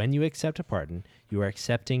that when you accept a pardon, you are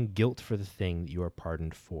accepting guilt for the thing that you are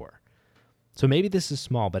pardoned for. So maybe this is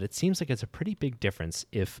small, but it seems like it's a pretty big difference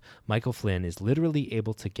if Michael Flynn is literally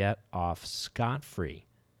able to get off scot-free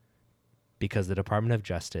because the Department of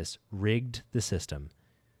Justice rigged the system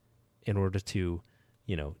in order to,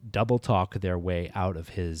 double talk their way out of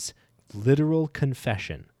his literal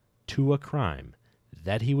confession to a crime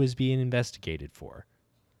that he was being investigated for.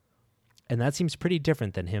 And that seems pretty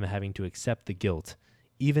different than him having to accept the guilt,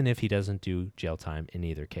 even if he doesn't do jail time in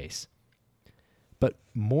either case. But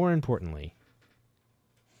more importantly,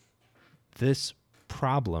 this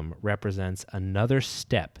problem represents another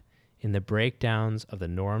step in the breakdowns of the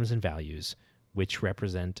norms and values which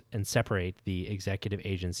represent and separate the executive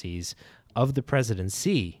agencies of the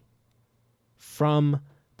presidency from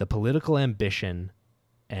the political ambition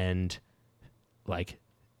and like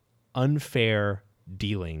unfair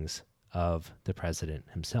dealings of the president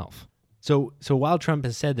himself. So while Trump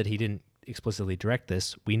has said that he didn't explicitly direct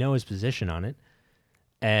this, we know his position on it,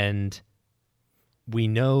 and we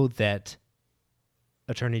know that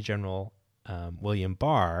Attorney General William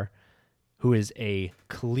Barr, who is a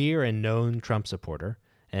clear and known Trump supporter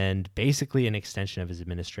and basically an extension of his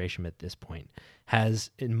administration at this point,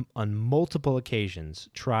 has on multiple occasions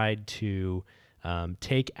tried to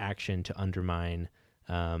take action to undermine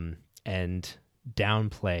and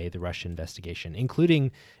downplay the Russia investigation,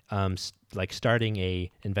 including starting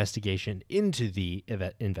a investigation into the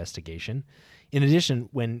investigation. In addition,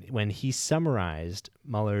 when he summarized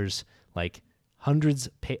Mueller's hundreds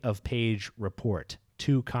of page report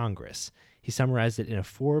to Congress, he summarized it in a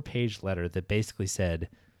 4-page letter that basically said,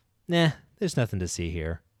 "Nah, there's nothing to see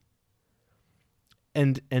here."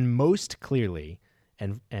 And most clearly,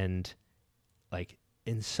 and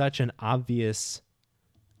in such an obvious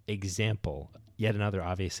example, yet another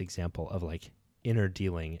obvious example of inner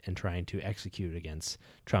dealing and trying to execute against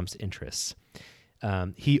Trump's interests.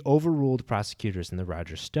 He overruled prosecutors in the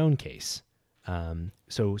Roger Stone case.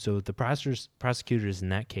 So the prosecutors in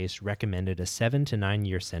that case recommended a 7 to 9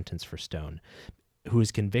 year sentence for Stone, who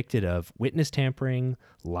was convicted of witness tampering,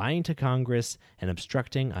 lying to Congress, and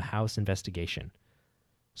obstructing a House investigation.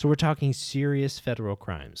 So we're talking serious federal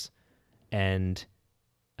crimes. And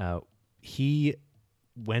he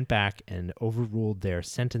went back and overruled their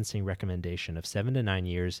sentencing recommendation of 7 to 9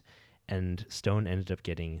 years, and Stone ended up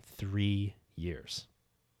getting 3 years.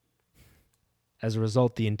 As a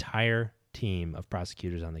result, the entire team of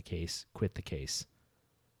prosecutors on the case quit the case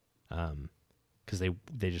because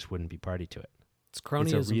they just wouldn't be party to it. It's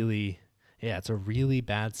cronyism. It's a really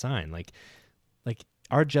bad sign. Like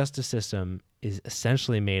our justice system is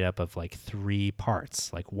essentially made up of 3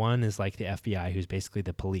 parts. One is the FBI, who's basically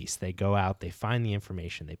the police. They go out, they find the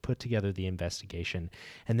information, they put together the investigation,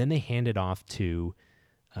 and then they hand it off to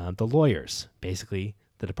the lawyers. Basically,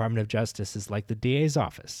 the Department of Justice is like the DA's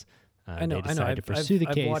office. I know. They decide to pursue the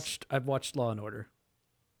case. I've watched Law and Order.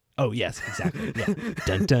 Oh yes, exactly. Yeah.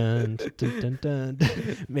 Dun dun dun dun dun.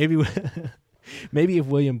 Maybe if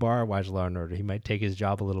William Barr watched Law and Order, he might take his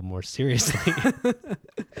job a little more seriously.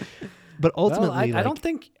 But ultimately, I don't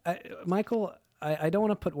think Michael. I don't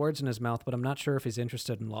want to put words in his mouth, but I'm not sure if he's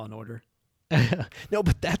interested in Law and Order. No,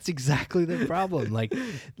 but that's exactly the problem.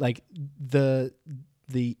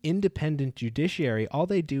 The independent judiciary, all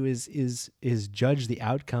they do is judge the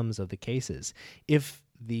outcomes of the cases. If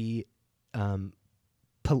the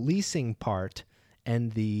policing part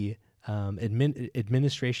and the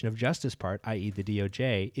administration of justice part, i.e. the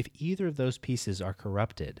DOJ, if either of those pieces are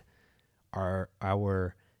corrupted,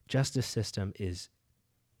 our justice system is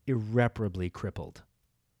irreparably crippled.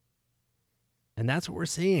 And that's what we're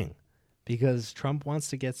seeing, because Trump wants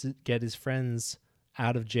to get his friends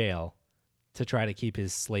out of jail to try to keep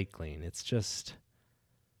his slate clean. It's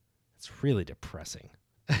really depressing.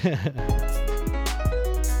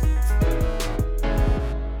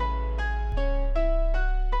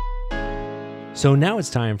 So now it's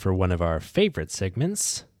time for one of our favorite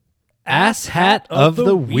segments, Ass Hat of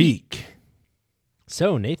the Week.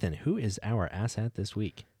 So Nathan, who is our Ass Hat this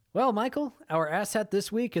week? Well, Michael, our Ass Hat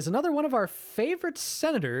this week is another one of our favorite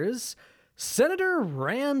senators, Senator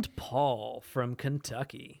Rand Paul from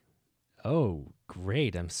Kentucky. Oh,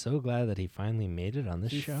 great. I'm so glad that he finally made it on the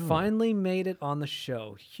show. He finally made it on the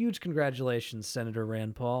show. Huge congratulations, Senator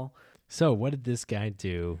Rand Paul. So what did this guy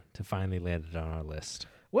do to finally land it on our list?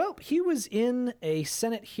 Well, he was in a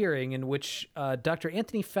Senate hearing in which Dr.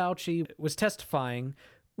 Anthony Fauci was testifying,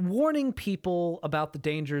 warning people about the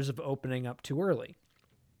dangers of opening up too early.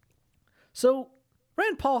 So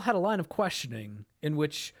Rand Paul had a line of questioning in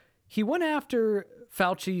which he went after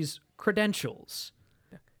Fauci's credentials.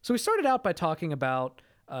 So he started out by talking about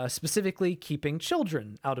specifically keeping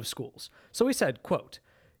children out of schools. So he said, quote,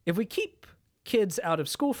 "If we keep kids out of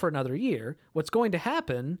school for another year, what's going to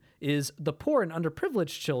happen is the poor and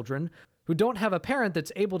underprivileged children who don't have a parent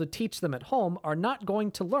that's able to teach them at home are not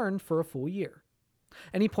going to learn for a full year."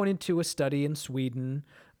 And he pointed to a study in Sweden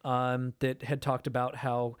that had talked about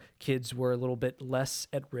how kids were a little bit less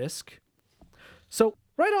at risk. So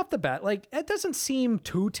right off the bat, it doesn't seem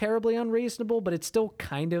too terribly unreasonable, but it's still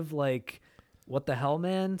kind of what the hell,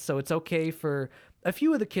 man? So it's okay for a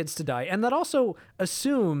few of the kids to die. And that also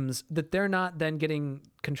assumes that they're not then getting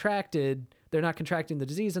contracted. They're not contracting the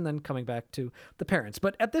disease and then coming back to the parents.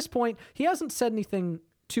 But at this point, he hasn't said anything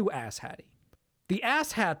too asshatty. The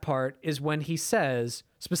asshat part is when he says,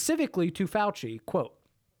 specifically to Fauci, quote,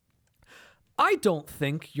 "I don't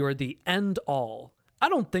think you're the end all. I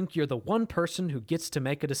don't think you're the one person who gets to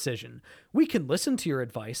make a decision. We can listen to your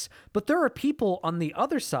advice, but there are people on the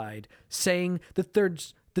other side saying that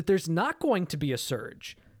there's not going to be a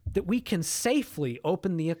surge, that we can safely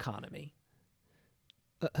open the economy."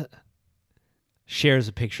 Shares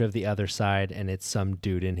a picture of the other side, and it's some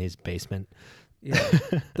dude in his basement. Yeah.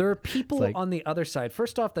 There are people on the other side.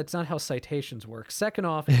 First off, that's not how citations work. Second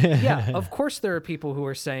off, yeah, of course there are people who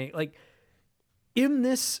are saying, like, in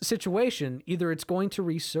this situation, either it's going to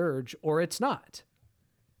resurge or it's not.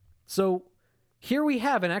 So here we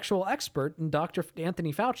have an actual expert in Dr.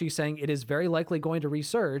 Anthony Fauci saying it is very likely going to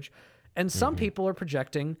resurge, and some people are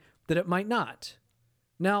projecting that it might not.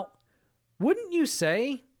 Now, wouldn't you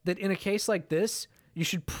say that in a case like this, you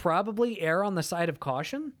should probably err on the side of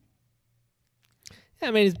caution? I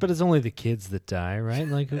mean, but it's only the kids that die, right?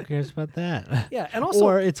 Like, who cares about that? Yeah, and also,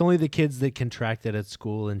 or it's only the kids that contract it at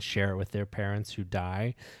school and share it with their parents who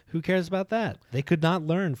die. Who cares about that? They could not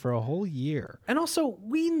learn for a whole year. And also,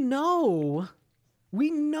 we know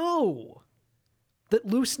that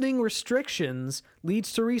loosening restrictions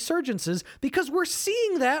leads to resurgences because we're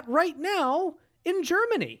seeing that right now in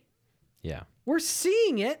Germany. Yeah. We're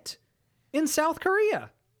seeing it in South Korea.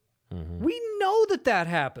 Mm-hmm. We know that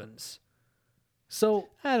happens. So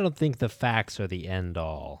I don't think the facts are the end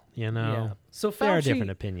all, you know? Yeah. So there are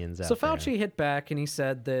different opinions out there. So Fauci hit back and he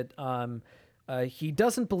said that he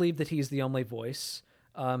doesn't believe that he's the only voice,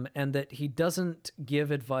 and that he doesn't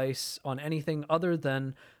give advice on anything other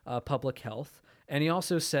than public health. And he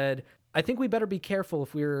also said, I think we better be careful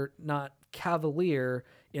if we're not cavalier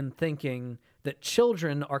in thinking that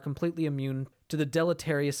children are completely immune to the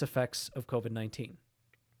deleterious effects of COVID-19.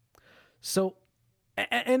 So,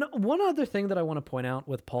 and one other thing that I want to point out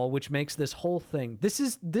with Paul, which makes this whole thing,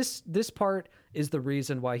 this part is the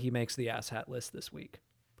reason why he makes the asshat list this week.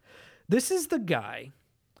 This is the guy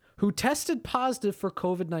who tested positive for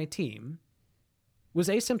COVID-19, was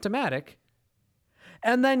asymptomatic,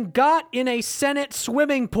 and then got in a Senate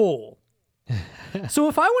swimming pool. So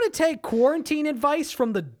if I want to take quarantine advice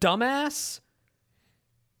from the dumbass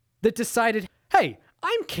that decided, hey,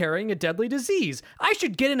 I'm carrying a deadly disease, I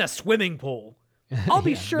should get in a swimming pool, I'll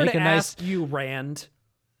be sure to ask you, Rand.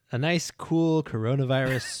 A nice, cool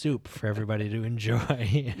coronavirus soup for everybody to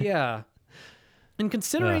enjoy. Yeah. And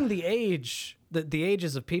considering the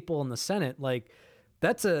ages of people in the Senate, like,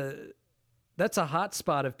 that's a hot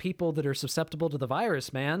spot of people that are susceptible to the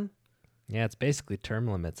virus, man. Yeah, it's basically term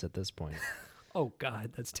limits at this point. Oh,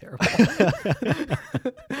 God, that's terrible.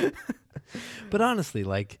 But honestly,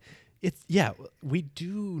 like, we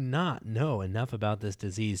do not know enough about this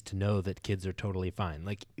disease to know that kids are totally fine.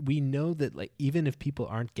 Like, we know that, like, even if people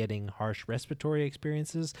aren't getting harsh respiratory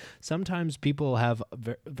experiences, sometimes people have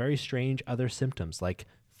very strange other symptoms, like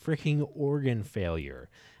freaking organ failure.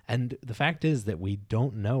 And the fact is that we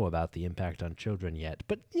don't know about the impact on children yet.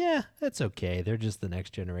 But yeah, that's okay. They're just the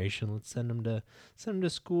next generation. Let's send them to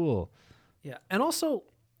school. Yeah, and also,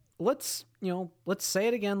 let's say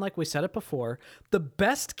it again like we said it before. The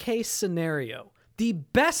best case scenario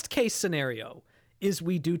is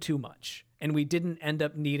we do too much and we didn't end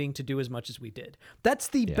up needing to do as much as we did. That's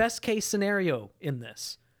the best case scenario in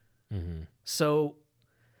this. Mm-hmm. So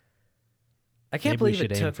I can't believe we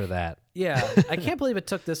should it took aim for that. Yeah, I can't believe it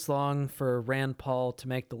took this long for Rand Paul to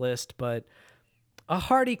make the list, but a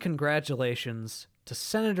hearty congratulations to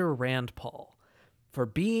Senator Rand Paul for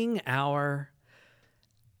being our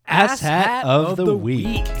asshat of the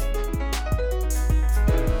week.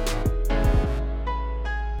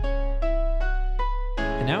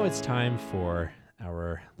 And now it's time for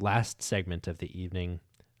our last segment of the evening.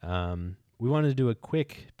 We wanted to do a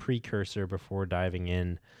quick precursor before diving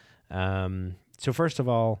in. So first of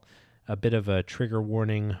all, a bit of a trigger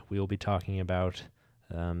warning. We will be talking about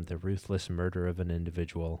the ruthless murder of an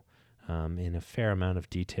individual in a fair amount of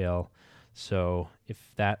detail. So if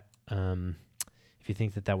you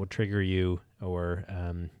think that would trigger you or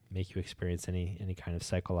make you experience any kind of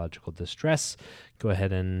psychological distress, go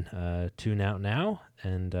ahead and tune out now,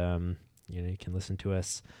 and you can listen to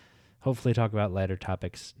us hopefully talk about lighter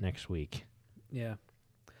topics next week. Yeah.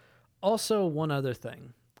 Also, one other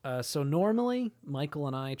thing. So normally, Michael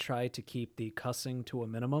and I try to keep the cussing to a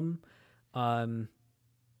minimum.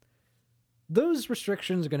 Those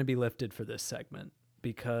restrictions are going to be lifted for this segment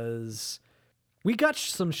because we got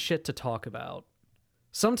some shit to talk about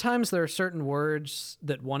Sometimes there are certain words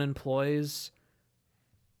that one employs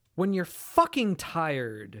when you're fucking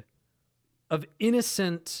tired of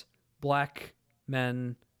innocent black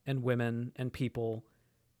men and women and people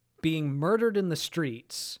being murdered in the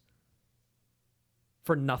streets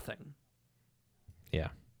for nothing. Yeah.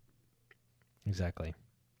 Exactly.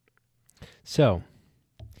 So,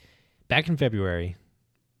 back in February,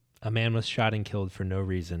 a man was shot and killed for no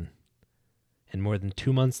reason. And more than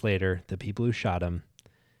 2 months later, the people who shot him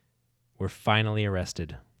were finally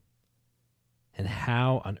arrested. And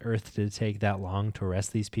how on earth did it take that long to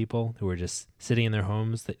arrest these people who were just sitting in their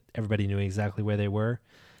homes that everybody knew exactly where they were?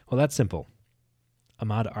 Well, that's simple.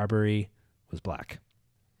 Ahmaud Arbery was black.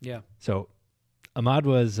 Yeah. So Ahmaud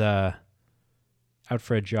was out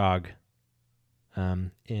for a jog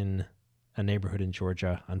in a neighborhood in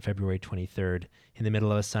Georgia on February 23rd in the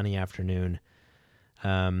middle of a sunny afternoon.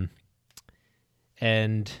 And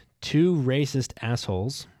two racist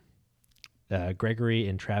assholes, Gregory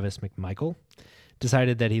and Travis McMichael,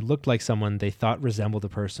 decided that he looked like someone they thought resembled a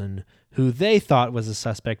person who they thought was a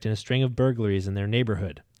suspect in a string of burglaries in their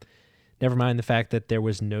neighborhood. Never mind the fact that there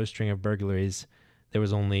was no string of burglaries. There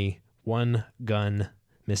was only one gun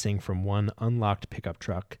missing from one unlocked pickup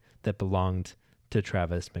truck that belonged to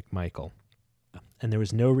Travis McMichael. And there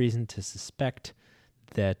was no reason to suspect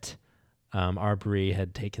that Arbery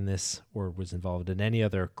had taken this or was involved in any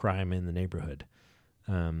other crime in the neighborhood.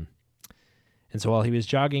 And so while he was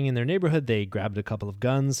jogging in their neighborhood, they grabbed a couple of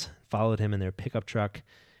guns, followed him in their pickup truck,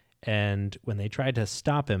 and when they tried to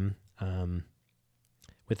stop him,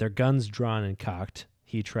 with their guns drawn and cocked,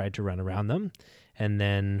 he tried to run around them. And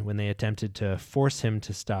then when they attempted to force him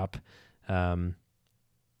to stop and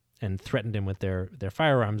threatened him with their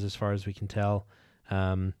firearms, as far as we can tell,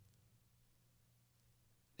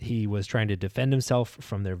 he was trying to defend himself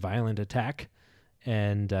from their violent attack,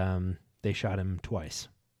 and they shot him twice,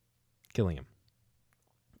 killing him.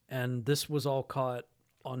 And this was all caught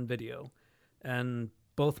on video. And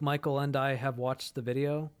both Michael and I have watched the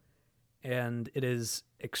video, and it is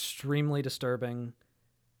extremely disturbing.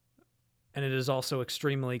 And it is also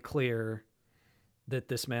extremely clear that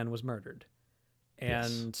this man was murdered.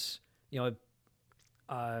 And, Yes.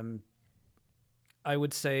 I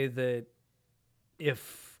would say that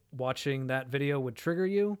if watching that video would trigger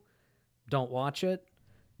you, don't watch it.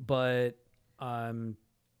 But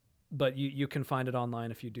you can find it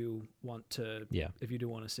online if you do want to. Yeah. If you do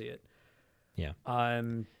want to see it. Yeah.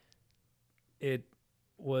 It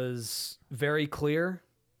was very clear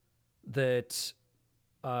that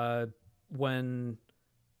when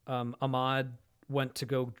Ahmaud went to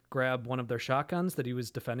go grab one of their shotguns, that he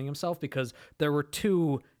was defending himself because there were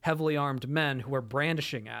two heavily armed men who were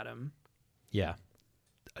brandishing at him. Yeah.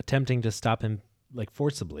 Attempting to stop him, like,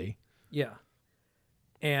 forcibly. Yeah.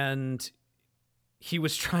 And he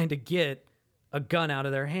was trying to get a gun out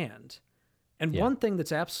of their hand. And one thing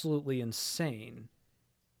that's absolutely insane,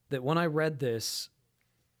 that when I read this,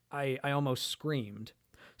 I almost screamed.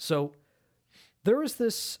 So there's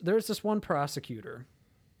this one prosecutor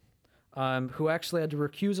who actually had to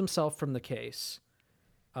recuse himself from the case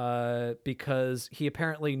because he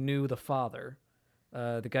apparently knew the father.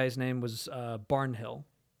 The guy's name was Barnhill.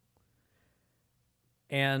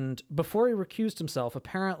 And before he recused himself,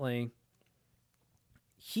 apparently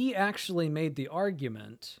he actually made the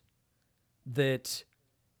argument that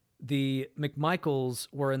the McMichaels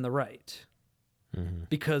were in the right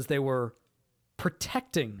because they were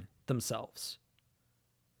protecting themselves.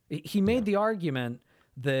 He made the argument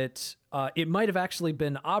that it might have actually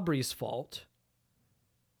been Arbery's fault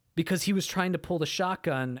because he was trying to pull the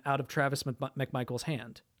shotgun out of Travis McMichael's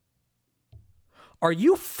hand. Are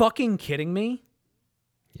you fucking kidding me?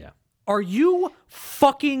 Yeah. Are you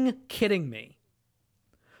fucking kidding me?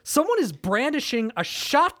 Someone is brandishing a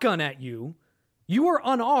shotgun at you. You are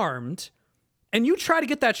unarmed, and you try to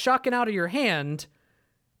get that shotgun out of your hand,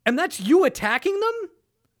 and that's you attacking them?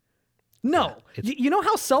 No. Yeah, you know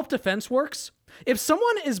how self-defense works? If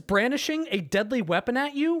someone is brandishing a deadly weapon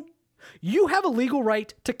at you, you have a legal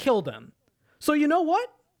right to kill them. So you know what?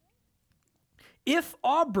 If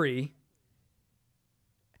Arbery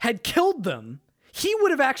had killed them, he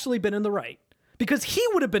would have actually been in the right because he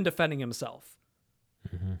would have been defending himself.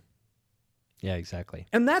 Mm-hmm. Yeah, exactly.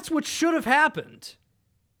 And that's what should have happened.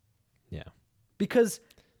 Yeah. Because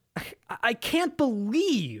I can't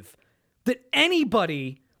believe that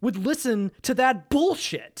anybody would listen to that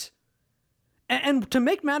bullshit. And to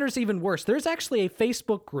make matters even worse, there's actually a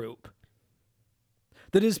Facebook group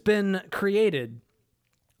that has been created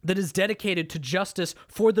that is dedicated to justice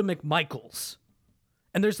for the McMichaels.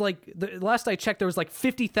 And there's like, the last I checked, there was like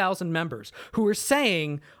 50,000 members who were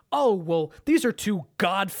saying, oh, well, these are two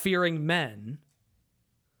God-fearing men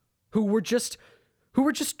who were just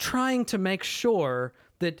trying to make sure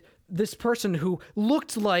that this person who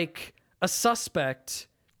looked like a suspect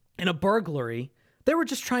in a burglary, they were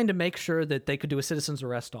just trying to make sure that they could do a citizen's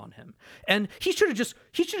arrest on him. And he should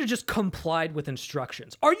have just complied with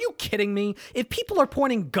instructions. Are you kidding me? If people are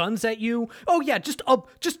pointing guns at you, oh yeah, just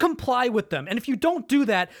comply with them. And if you don't do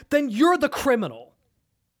that, then you're the criminal.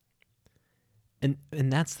 And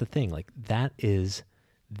that's the thing. Like, that is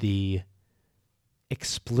the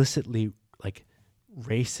explicitly like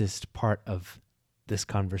racist part of this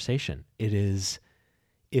conversation. It is,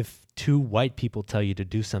 if two white people tell you to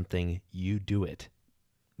do something, you do it.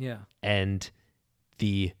 Yeah. And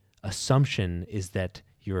the assumption is that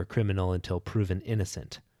you're a criminal until proven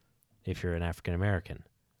innocent if you're an African American.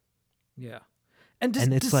 Yeah.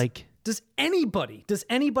 Does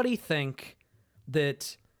anybody think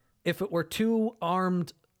that if it were two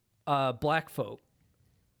armed black folk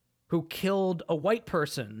who killed a white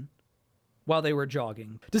person while they were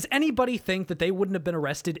jogging, does anybody think that they wouldn't have been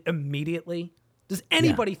arrested immediately? Does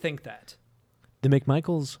anybody think that? The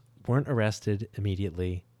McMichaels weren't arrested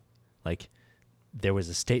immediately. Like, there was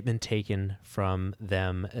a statement taken from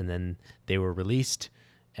them, and then they were released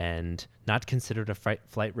and not considered a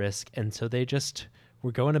flight risk. And so they just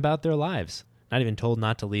were going about their lives, not even told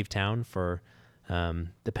not to leave town for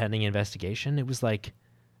the pending investigation. It was like,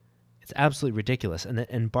 it's absolutely ridiculous.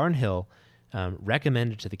 And Barnhill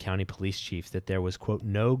recommended to the county police chief that there was, quote,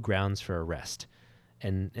 no grounds for arrest.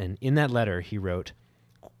 And in that letter, he wrote,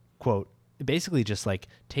 quote, basically just like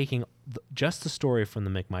taking just the story from the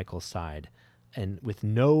McMichael side and with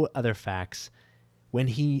no other facts. When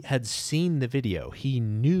he had seen the video, he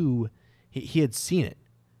knew he had seen it.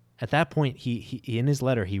 At that point, he in his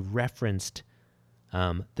letter, he referenced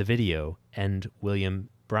the video and William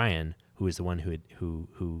Bryan, who is the one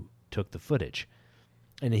who took the footage.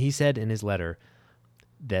 And he said in his letter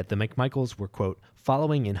that the McMichaels were, quote,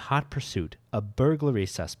 following in hot pursuit a burglary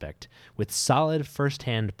suspect with solid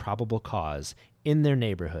first-hand probable cause in their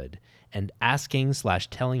neighborhood and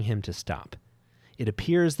asking/telling him to stop. It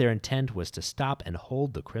appears their intent was to stop and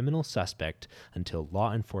hold the criminal suspect until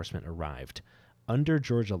law enforcement arrived. Under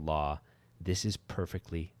Georgia law, this is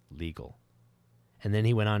perfectly legal. And then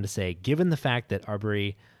he went on to say, given the fact that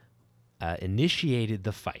Arbery initiated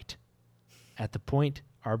the fight, at the point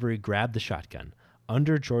Arbery grabbed the shotgun,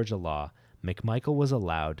 under Georgia law, McMichael was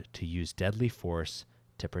allowed to use deadly force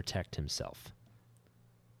to protect himself.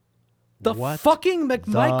 The fucking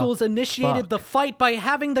McMichaels initiated the fight by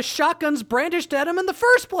having the shotguns brandished at him in the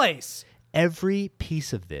first place. Every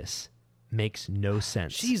piece of this makes no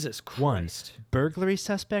sense. Jesus Christ. One, burglary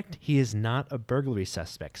suspect, he is not a burglary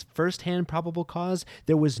suspect. First-hand probable cause,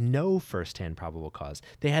 there was no first-hand probable cause.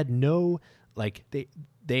 They had no,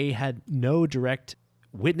 they had no direct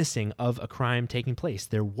witnessing of a crime taking place.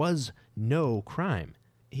 There was no crime.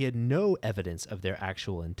 He had no evidence of their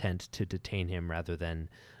actual intent to detain him rather than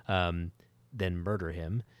murder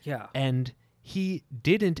him. Yeah. And he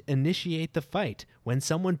didn't initiate the fight. When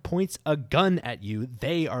someone points a gun at you,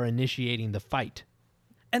 they are initiating the fight.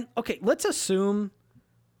 And okay, let's assume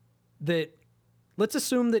that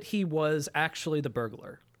he was actually the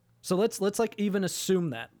burglar. So let's like even assume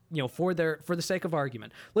that, you know, for the sake of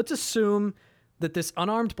argument. Let's assume that this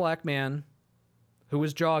unarmed black man who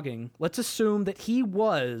was jogging, let's assume that he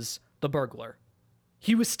was the burglar.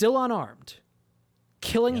 He was still unarmed.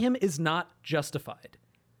 Killing him is not justified.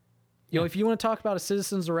 You know, if you want to talk about a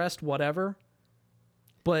citizen's arrest, whatever,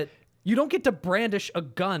 but you don't get to brandish a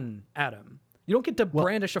gun at him. You don't get to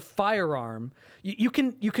brandish a firearm. You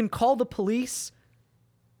can call the police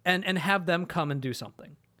and have them come and do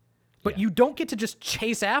something. But you don't get to just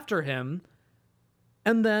chase after him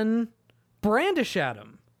and then brandish at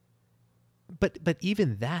him. But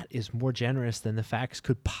even that is more generous than the facts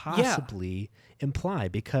could possibly imply,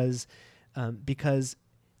 because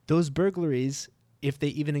those burglaries, if they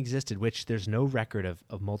even existed, which there's no record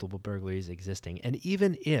of multiple burglaries existing, and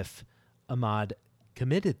even if Ahmaud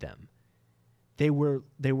committed them, they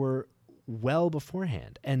were well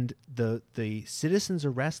beforehand. And the citizen's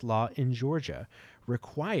arrest law in Georgia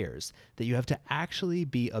requires that you have to actually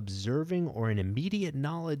be observing or in immediate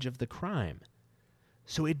knowledge of the crime.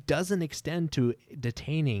 So it doesn't extend to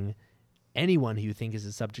detaining anyone who you think is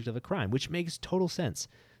the subject of a crime, which makes total sense.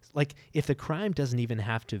 Like, if the crime doesn't even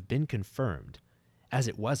have to have been confirmed, as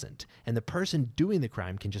it wasn't, and the person doing the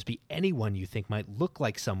crime can just be anyone you think might look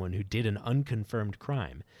like someone who did an unconfirmed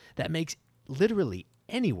crime, that makes literally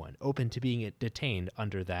anyone open to being detained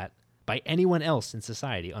under that by anyone else in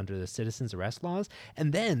society under the citizens arrest laws.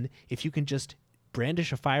 And then if you can just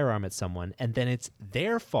brandish a firearm at someone and then it's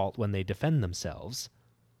their fault when they defend themselves,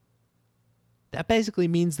 that basically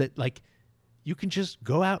means that, like, you can just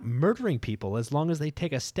go out murdering people as long as they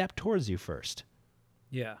take a step towards you first.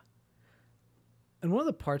 Yeah. And one of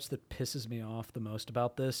the parts that pisses me off the most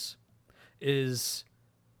about this is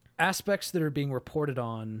aspects that are being reported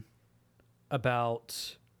on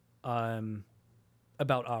about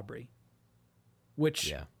Arbery,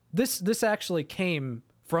 which this actually came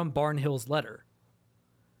from Barnhill's letter,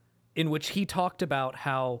 in which he talked about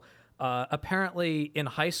how apparently in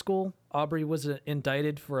high school, Arbery was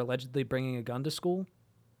indicted for allegedly bringing a gun to school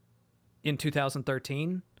in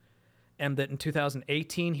 2013, and that in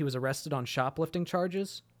 2018 he was arrested on shoplifting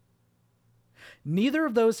charges. Neither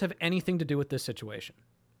of those have anything to do with this situation.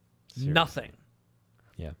 Seriously. Nothing.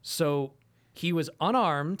 Yeah. So he was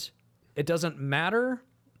unarmed. It doesn't matter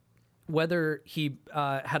whether he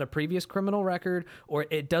had a previous criminal record, or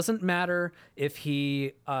it doesn't matter if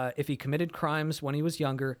he committed crimes when he was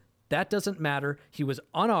younger. That doesn't matter. He was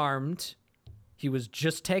unarmed. He was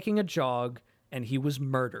just taking a jog, and he was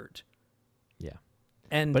murdered. Yeah.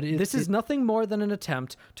 And this is nothing more than an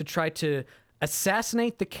attempt to try to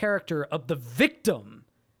assassinate the character of the victim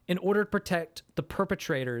in order to protect the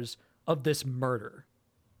perpetrators of this murder.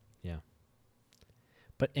 Yeah.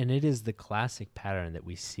 And it is the classic pattern that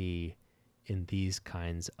we see in these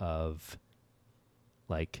kinds of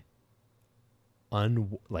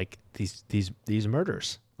these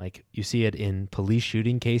murders. Like, you see it in police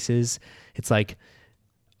shooting cases. It's like,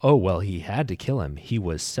 oh, well, he had to kill him. He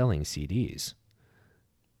was selling CDs.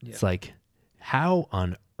 Yeah. It's like, how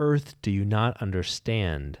on earth do you not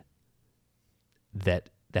understand that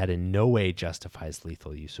in no way justifies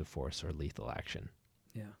lethal use of force or lethal action?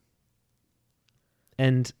 Yeah.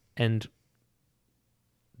 And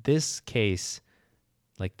this case,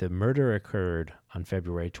 like, the murder occurred on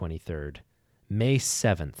February 23rd. May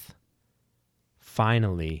 7th,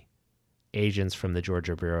 finally, agents from the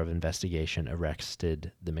Georgia Bureau of Investigation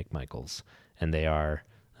arrested the McMichaels, and they are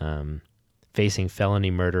facing felony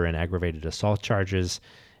murder and aggravated assault charges,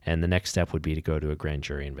 and the next step would be to go to a grand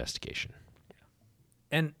jury investigation.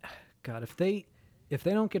 And, God, if they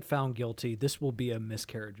don't get found guilty, this will be a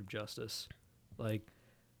miscarriage of justice. Like,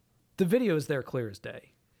 the video is there clear as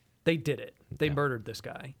day. They did it. They murdered this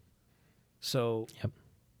guy. So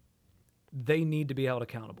they need to be held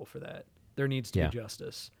accountable for that. There needs to be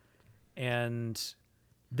justice. And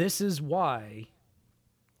this is why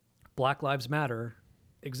Black Lives Matter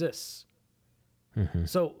exists. Mm-hmm.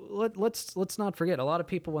 So let's not forget, a lot of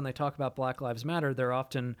people, when they talk about Black Lives Matter, they're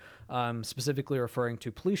often specifically referring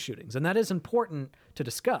to police shootings, and that is important to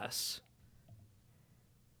discuss.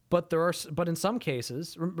 But in some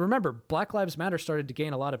cases, remember, Black Lives Matter started to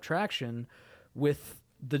gain a lot of traction with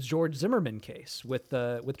the George Zimmerman case with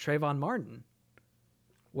Trayvon Martin,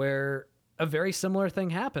 where a very similar thing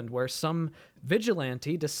happened, where some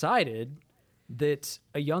vigilante decided that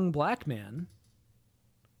a young black man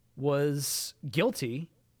was guilty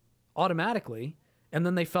automatically, and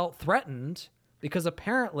then they felt threatened because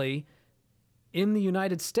apparently in the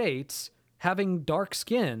United States, having dark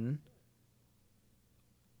skin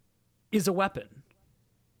is a weapon.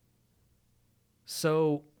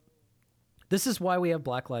 So this is why we have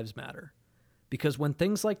Black Lives Matter, because when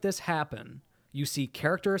things like this happen, you see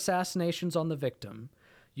character assassinations on the victim,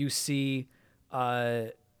 you see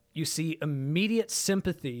immediate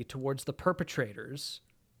sympathy towards the perpetrators,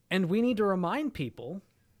 and we need to remind people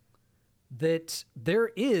that there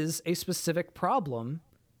is a specific problem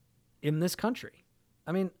in this country.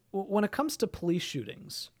 I mean, when it comes to police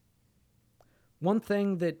shootings, one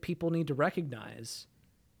thing that people need to recognize,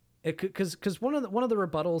 because one of the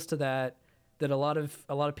rebuttals to that a lot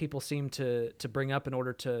of people seem to bring up in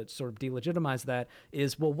order to sort of delegitimize that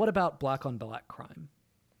is, well, what about black on black crime?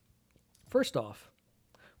 First off,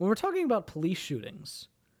 when we're talking about police shootings,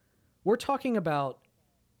 we're talking about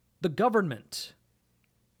the government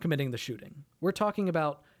committing the shooting. We're talking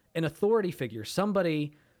about an authority figure,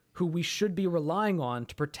 somebody who we should be relying on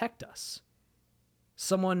to protect us.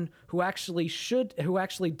 Someone who actually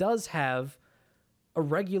does have a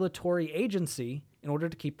regulatory agency in order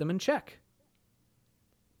to keep them in check.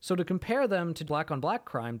 So to compare them to black on black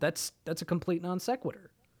crime, that's a complete non sequitur.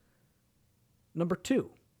 Number two,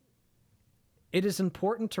 it is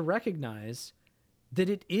important to recognize that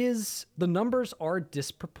the numbers are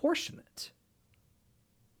disproportionate.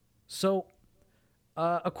 So,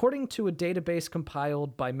 according to a database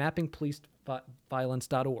compiled by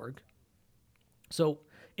mappingpoliceviolence.org, so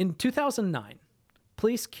in 2009,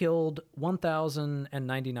 police killed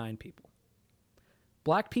 1,099 people.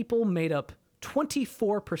 black people made up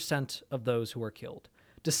 24% of those who were killed,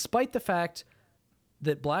 despite the fact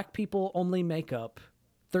that black people only make up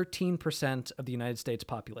 13% of the United States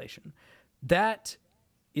population. That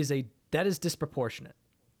is disproportionate.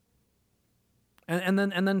 And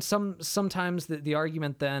then sometimes the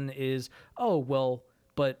argument then is, oh, well,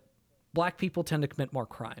 but black people tend to commit more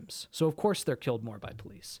crimes, so of course they're killed more by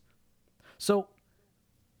police. So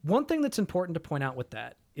one thing that's important to point out with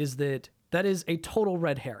that is that is a total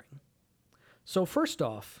red herring. So first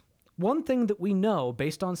off, one thing that we know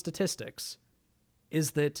based on statistics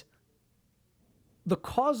is that the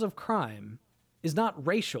cause of crime is not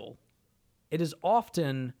racial. It is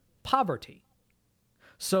often poverty.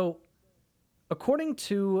 So according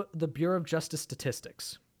to the Bureau of Justice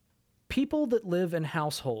Statistics, people that live in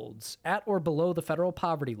households at or below the federal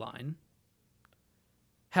poverty line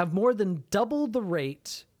have more than double the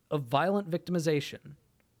rate of violent victimization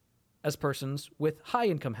as persons with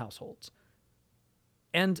high-income households.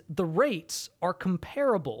 And the rates are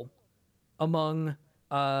comparable among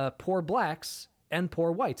poor blacks and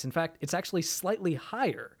poor whites. In fact, it's actually slightly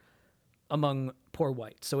higher among poor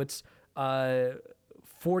whites. So it's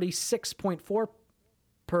 46.4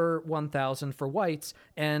 per 1,000 for whites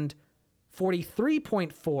and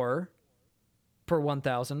 43.4 per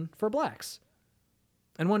 1,000 for blacks.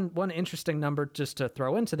 And one interesting number just to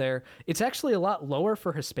throw into there, it's actually a lot lower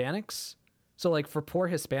for Hispanics. So like for poor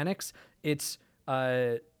Hispanics, it's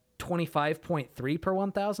 25.3 per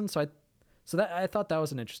 1,000. So I thought that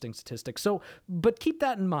was an interesting statistic. So, but keep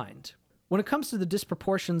that in mind when it comes to the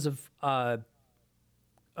disproportions of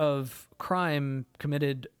crime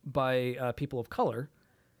committed by people of color.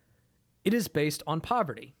 It is based on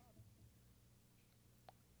poverty.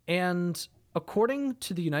 And according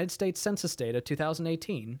to the United States Census data,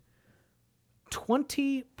 2018,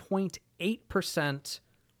 20.8%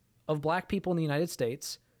 of black people in the United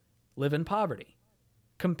States live in poverty,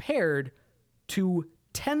 compared to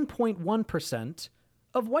 10.1%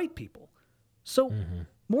 of white people. So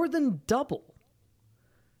more than double.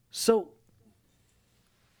 So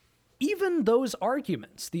even those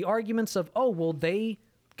arguments, the arguments of, oh, well, they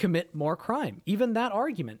commit more crime, even that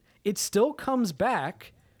argument, it still comes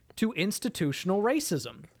back to institutional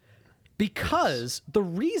racism. Because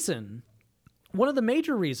one of the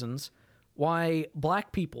major reasons why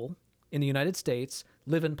black people in the United States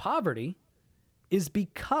live in poverty is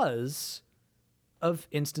because of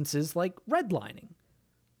instances like redlining,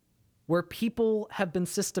 where black people have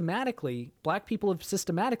systematically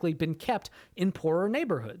been kept in poorer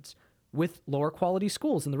neighborhoods with lower quality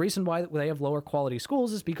schools. And the reason why they have lower quality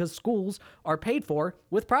schools is because schools are paid for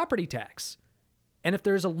with property tax. And if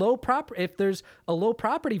there's a low property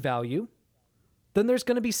value, then there's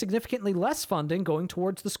going to be significantly less funding going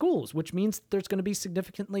towards the schools, which means there's going to be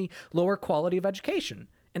significantly lower quality of education.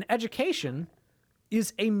 And education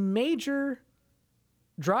is a major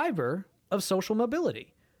driver of social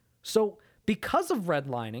mobility. So because of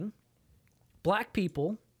redlining, black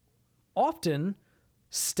people often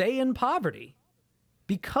stay in poverty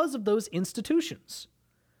because of those institutions.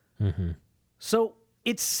 So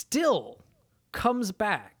it still comes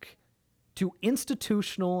back to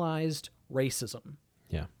institutionalized racism.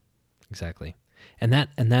 Yeah, exactly. And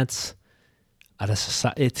that's at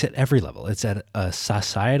it's at every level. It's at a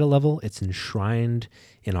societal level. It's enshrined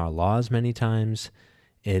in our laws many times.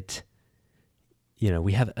 We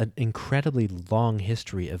have an incredibly long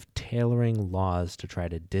history of tailoring laws to try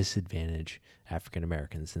to disadvantage African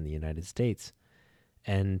Americans in the United States.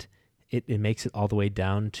 And it makes it all the way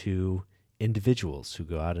down to individuals who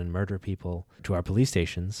go out and murder people, to our police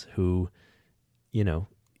stations who,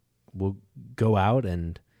 will go out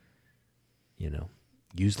and,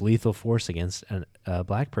 use lethal force against a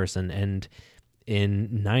black person. And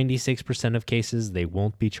in 96% of cases, they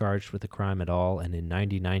won't be charged with a crime at all. And in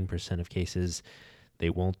 99% of cases, they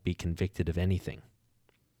won't be convicted of anything.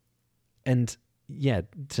 And yeah,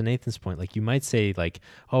 to Nathan's point, like you might say like,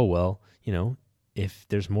 oh, well, if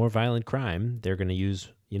there's more violent crime, they're going to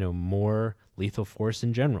use, more lethal force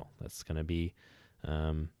in general. That's going to be,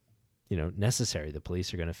 necessary. The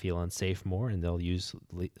police are going to feel unsafe more and they'll use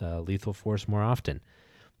lethal force more often.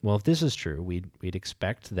 Well, if this is true, we'd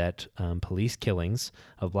expect that police killings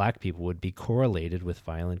of black people would be correlated with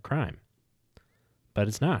violent crime. But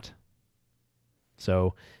it's not.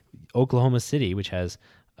 So Oklahoma City, which has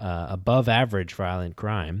above average violent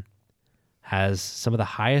crime, has some of the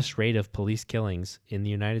highest rate of police killings in the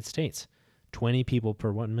United States, 20 people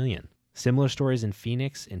per 1 million. Similar stories in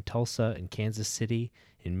Phoenix, in Tulsa, in Kansas City,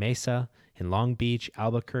 in Mesa, in Long Beach,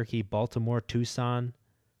 Albuquerque, Baltimore, Tucson.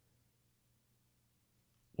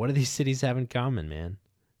 What do these cities have in common, man?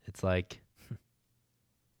 It's like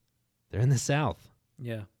They're in the South.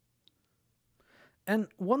 Yeah. And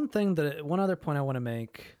one other point I want to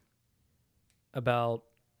make about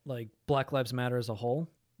like Black Lives Matter as a whole,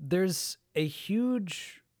 there's a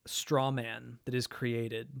huge straw man that is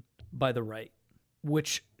created by the right,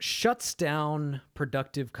 which shuts down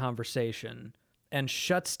productive conversation and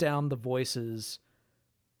shuts down the voices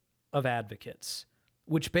of advocates,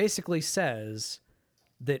 which basically says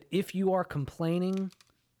that if you are complaining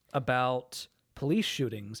about police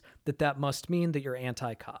shootings, that must mean that you're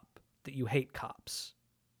anti-cop, that you hate cops,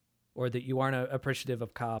 or that you aren't appreciative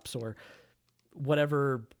of cops, or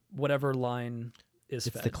whatever line is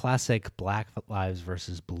It's fed. the classic Black lives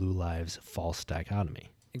versus blue lives false dichotomy.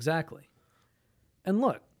 Exactly. And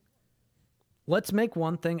look, let's make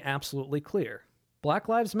one thing absolutely clear. Black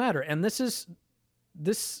Lives Matter. And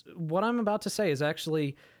what I'm about to say is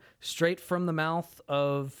actually straight from the mouth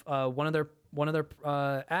of one of their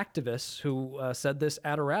activists who said this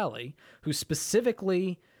at a rally, who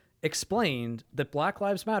specifically explained that Black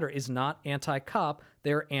Lives Matter is not anti-cop,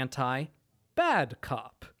 they're anti-bad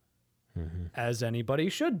cop, as anybody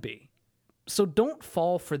should be. So don't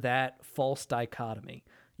fall for that false dichotomy.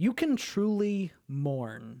 You can truly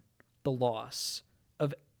mourn the loss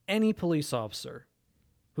of any police officer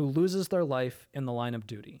who loses their life in the line of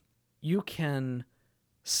duty. You can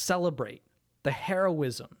celebrate the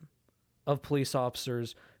heroism of police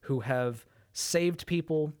officers who have saved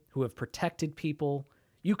people, who have protected people.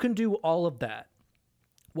 You can do all of that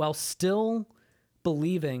while still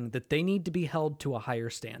believing that they need to be held to a higher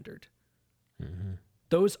standard.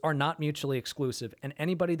 Those are not mutually exclusive, and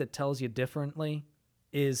anybody that tells you differently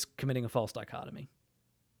is committing a false dichotomy.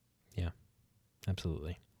 Yeah,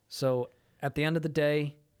 absolutely. So at the end of the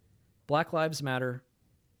day, Black Lives Matter.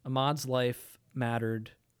 Ahmaud's life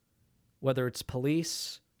mattered. Whether it's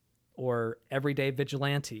police or everyday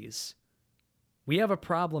vigilantes, we have a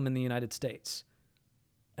problem in the United States.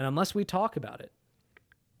 And unless we talk about it,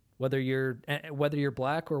 whether you're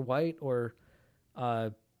black or white or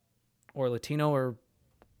Latino or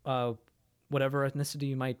whatever ethnicity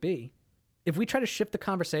you might be, if we try to shift the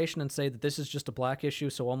conversation and say that this is just a black issue,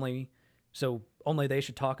 so only they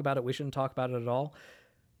should talk about it, we shouldn't talk about it at all,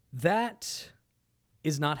 that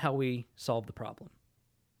is not how we solve the problem.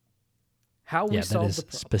 How we solve the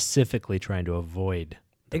problem, specifically trying to avoid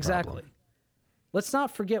the exactly. problem. Let's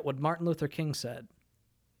not forget what Martin Luther King said,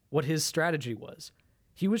 what his strategy was.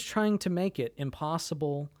 He was trying to make it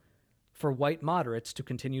impossible for white moderates to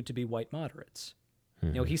continue to be white moderates.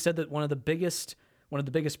 You know, he said that one of the biggest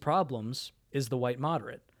problems is the white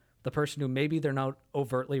moderate, the person who maybe they're not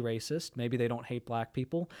overtly racist, maybe they don't hate black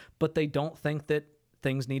people, but they don't think that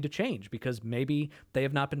things need to change because maybe they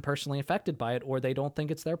have not been personally affected by it or they don't think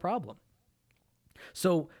it's their problem.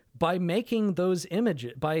 So by making those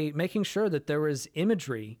images, by making sure that there is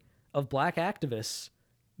imagery of black activists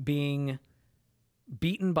being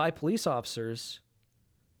beaten by police officers,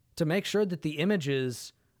 to make sure that the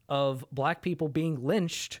images of black people being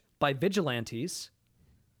lynched by vigilantes,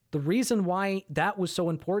 the reason why that was so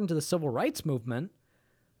important to the civil rights movement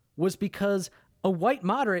was because a white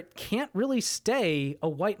moderate can't really stay a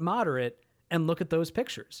white moderate and look at those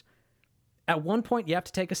pictures. At one point, you have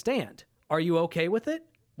to take a stand. Are you okay with it?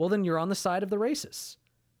 Well, then you're on the side of the racists.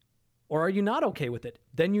 Or are you not okay with it?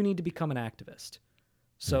 Then you need to become an activist.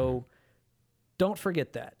 So don't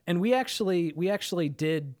forget that. And we actually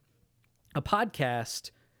did a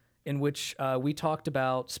podcast in which we talked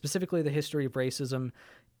about specifically the history of racism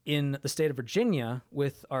in the state of Virginia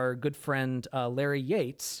with our good friend Larry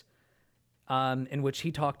Yates, in which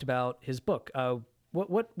he talked about his book.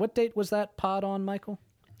 What date was that pod on, Michael?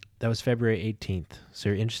 That was February 18th. So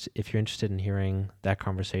if you're interested in hearing that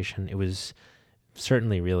conversation, it was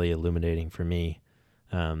certainly really illuminating for me.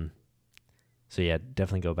 So yeah,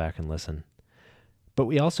 definitely go back and listen. But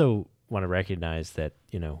we also want to recognize that,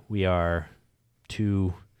 we are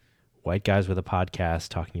two white guys with a podcast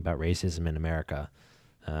talking about racism in America.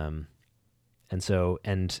 And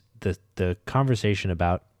the conversation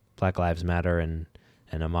about Black Lives Matter and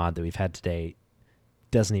Ahmaud that we've had today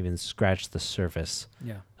doesn't even scratch the surface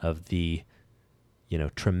of the,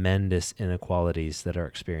 tremendous inequalities that are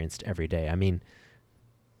experienced every day. I mean,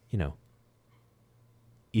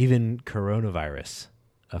 even coronavirus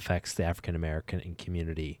affects the African American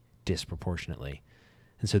community disproportionately.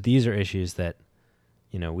 And so these are issues that,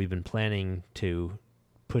 we've been planning to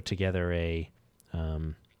put together a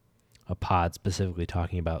pod specifically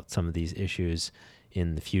talking about some of these issues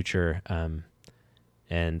in the future.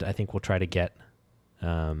 And I think we'll try to get,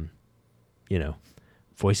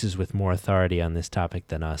 voices with more authority on this topic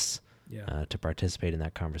than us to participate in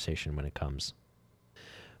that conversation when it comes.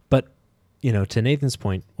 But to Nathan's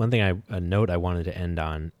point, one thing a note I wanted to end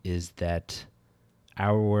on is that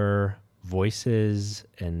our voices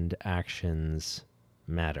and actions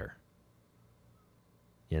matter.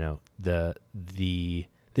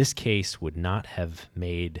 This case would not have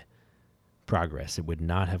made progress. It would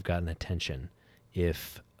not have gotten attention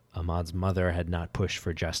if Ahmaud's mother had not pushed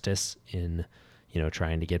for justice in,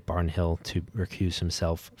 trying to get Barnhill to recuse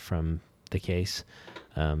himself from the case.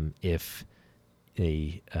 If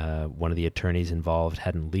one of the attorneys involved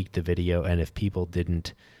hadn't leaked the video, and if people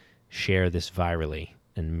didn't share this virally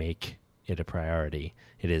and make it a priority,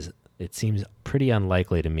 it seems pretty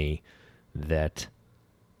unlikely to me that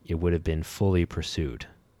it would have been fully pursued.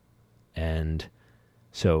 And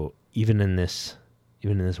so even in this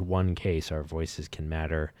one case, our voices can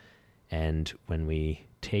matter. And when we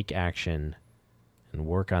take action and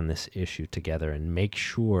work on this issue together and make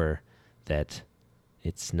sure that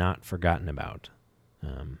it's not forgotten about,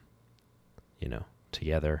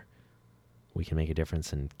 together we can make a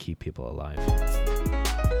difference and keep people alive.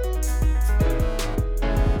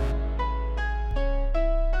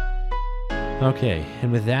 Okay,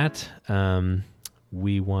 and with that,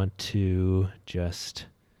 we want to just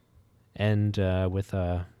end with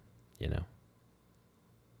our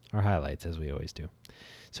highlights, as we always do.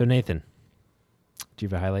 So Nathan, do you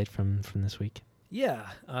have a highlight from this week? Yeah,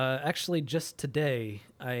 actually just today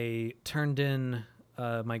I turned in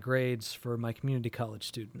my grades for my community college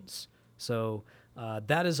students. So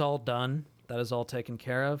that is all done. That is all taken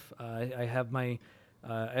care of. I have my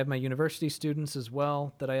university students as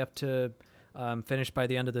well that I have to finish by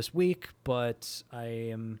the end of this week, but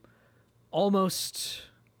I'm almost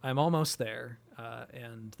there.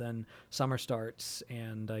 And then summer starts,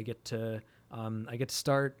 and I get to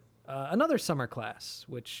start another summer class,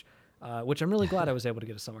 which I'm really glad I was able to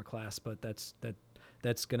get a summer class. But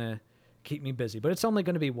that's gonna keep me busy. But it's only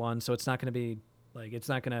going to be one, so it's not going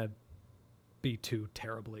to be too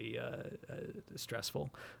terribly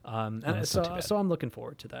stressful. So I'm looking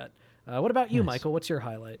forward to that. What about you, Nice. Michael? What's your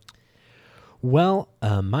highlight? Well,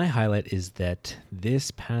 my highlight is that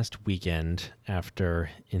this past weekend,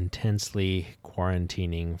 after intensely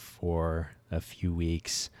quarantining for a few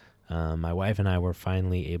weeks, my wife and I were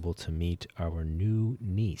finally able to meet our new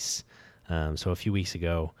niece. So a few weeks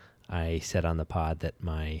ago, I said on the pod that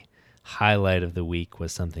my highlight of the week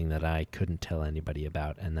was something that I couldn't tell anybody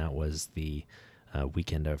about, and that was the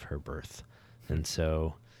weekend of her birth. And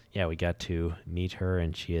so, yeah, we got to meet her,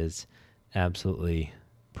 and she is absolutely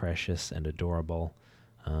precious and adorable.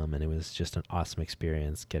 And it was just an awesome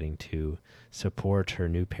experience getting to support her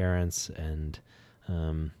new parents and,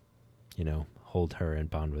 hold her and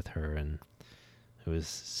bond with her. And it was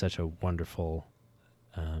such a wonderful,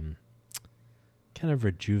 kind of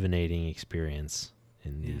rejuvenating experience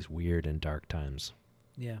in these weird and dark times.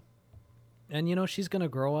 Yeah. And, she's going to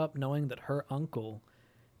grow up knowing that her uncle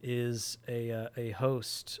is a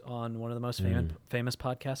host on one of the most famous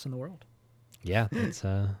podcasts in the world. Yeah,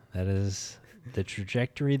 that is the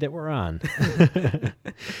trajectory that we're on.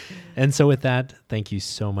 And so with that, thank you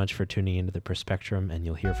so much for tuning into the Perspectrum, and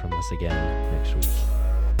you'll hear from us again next week.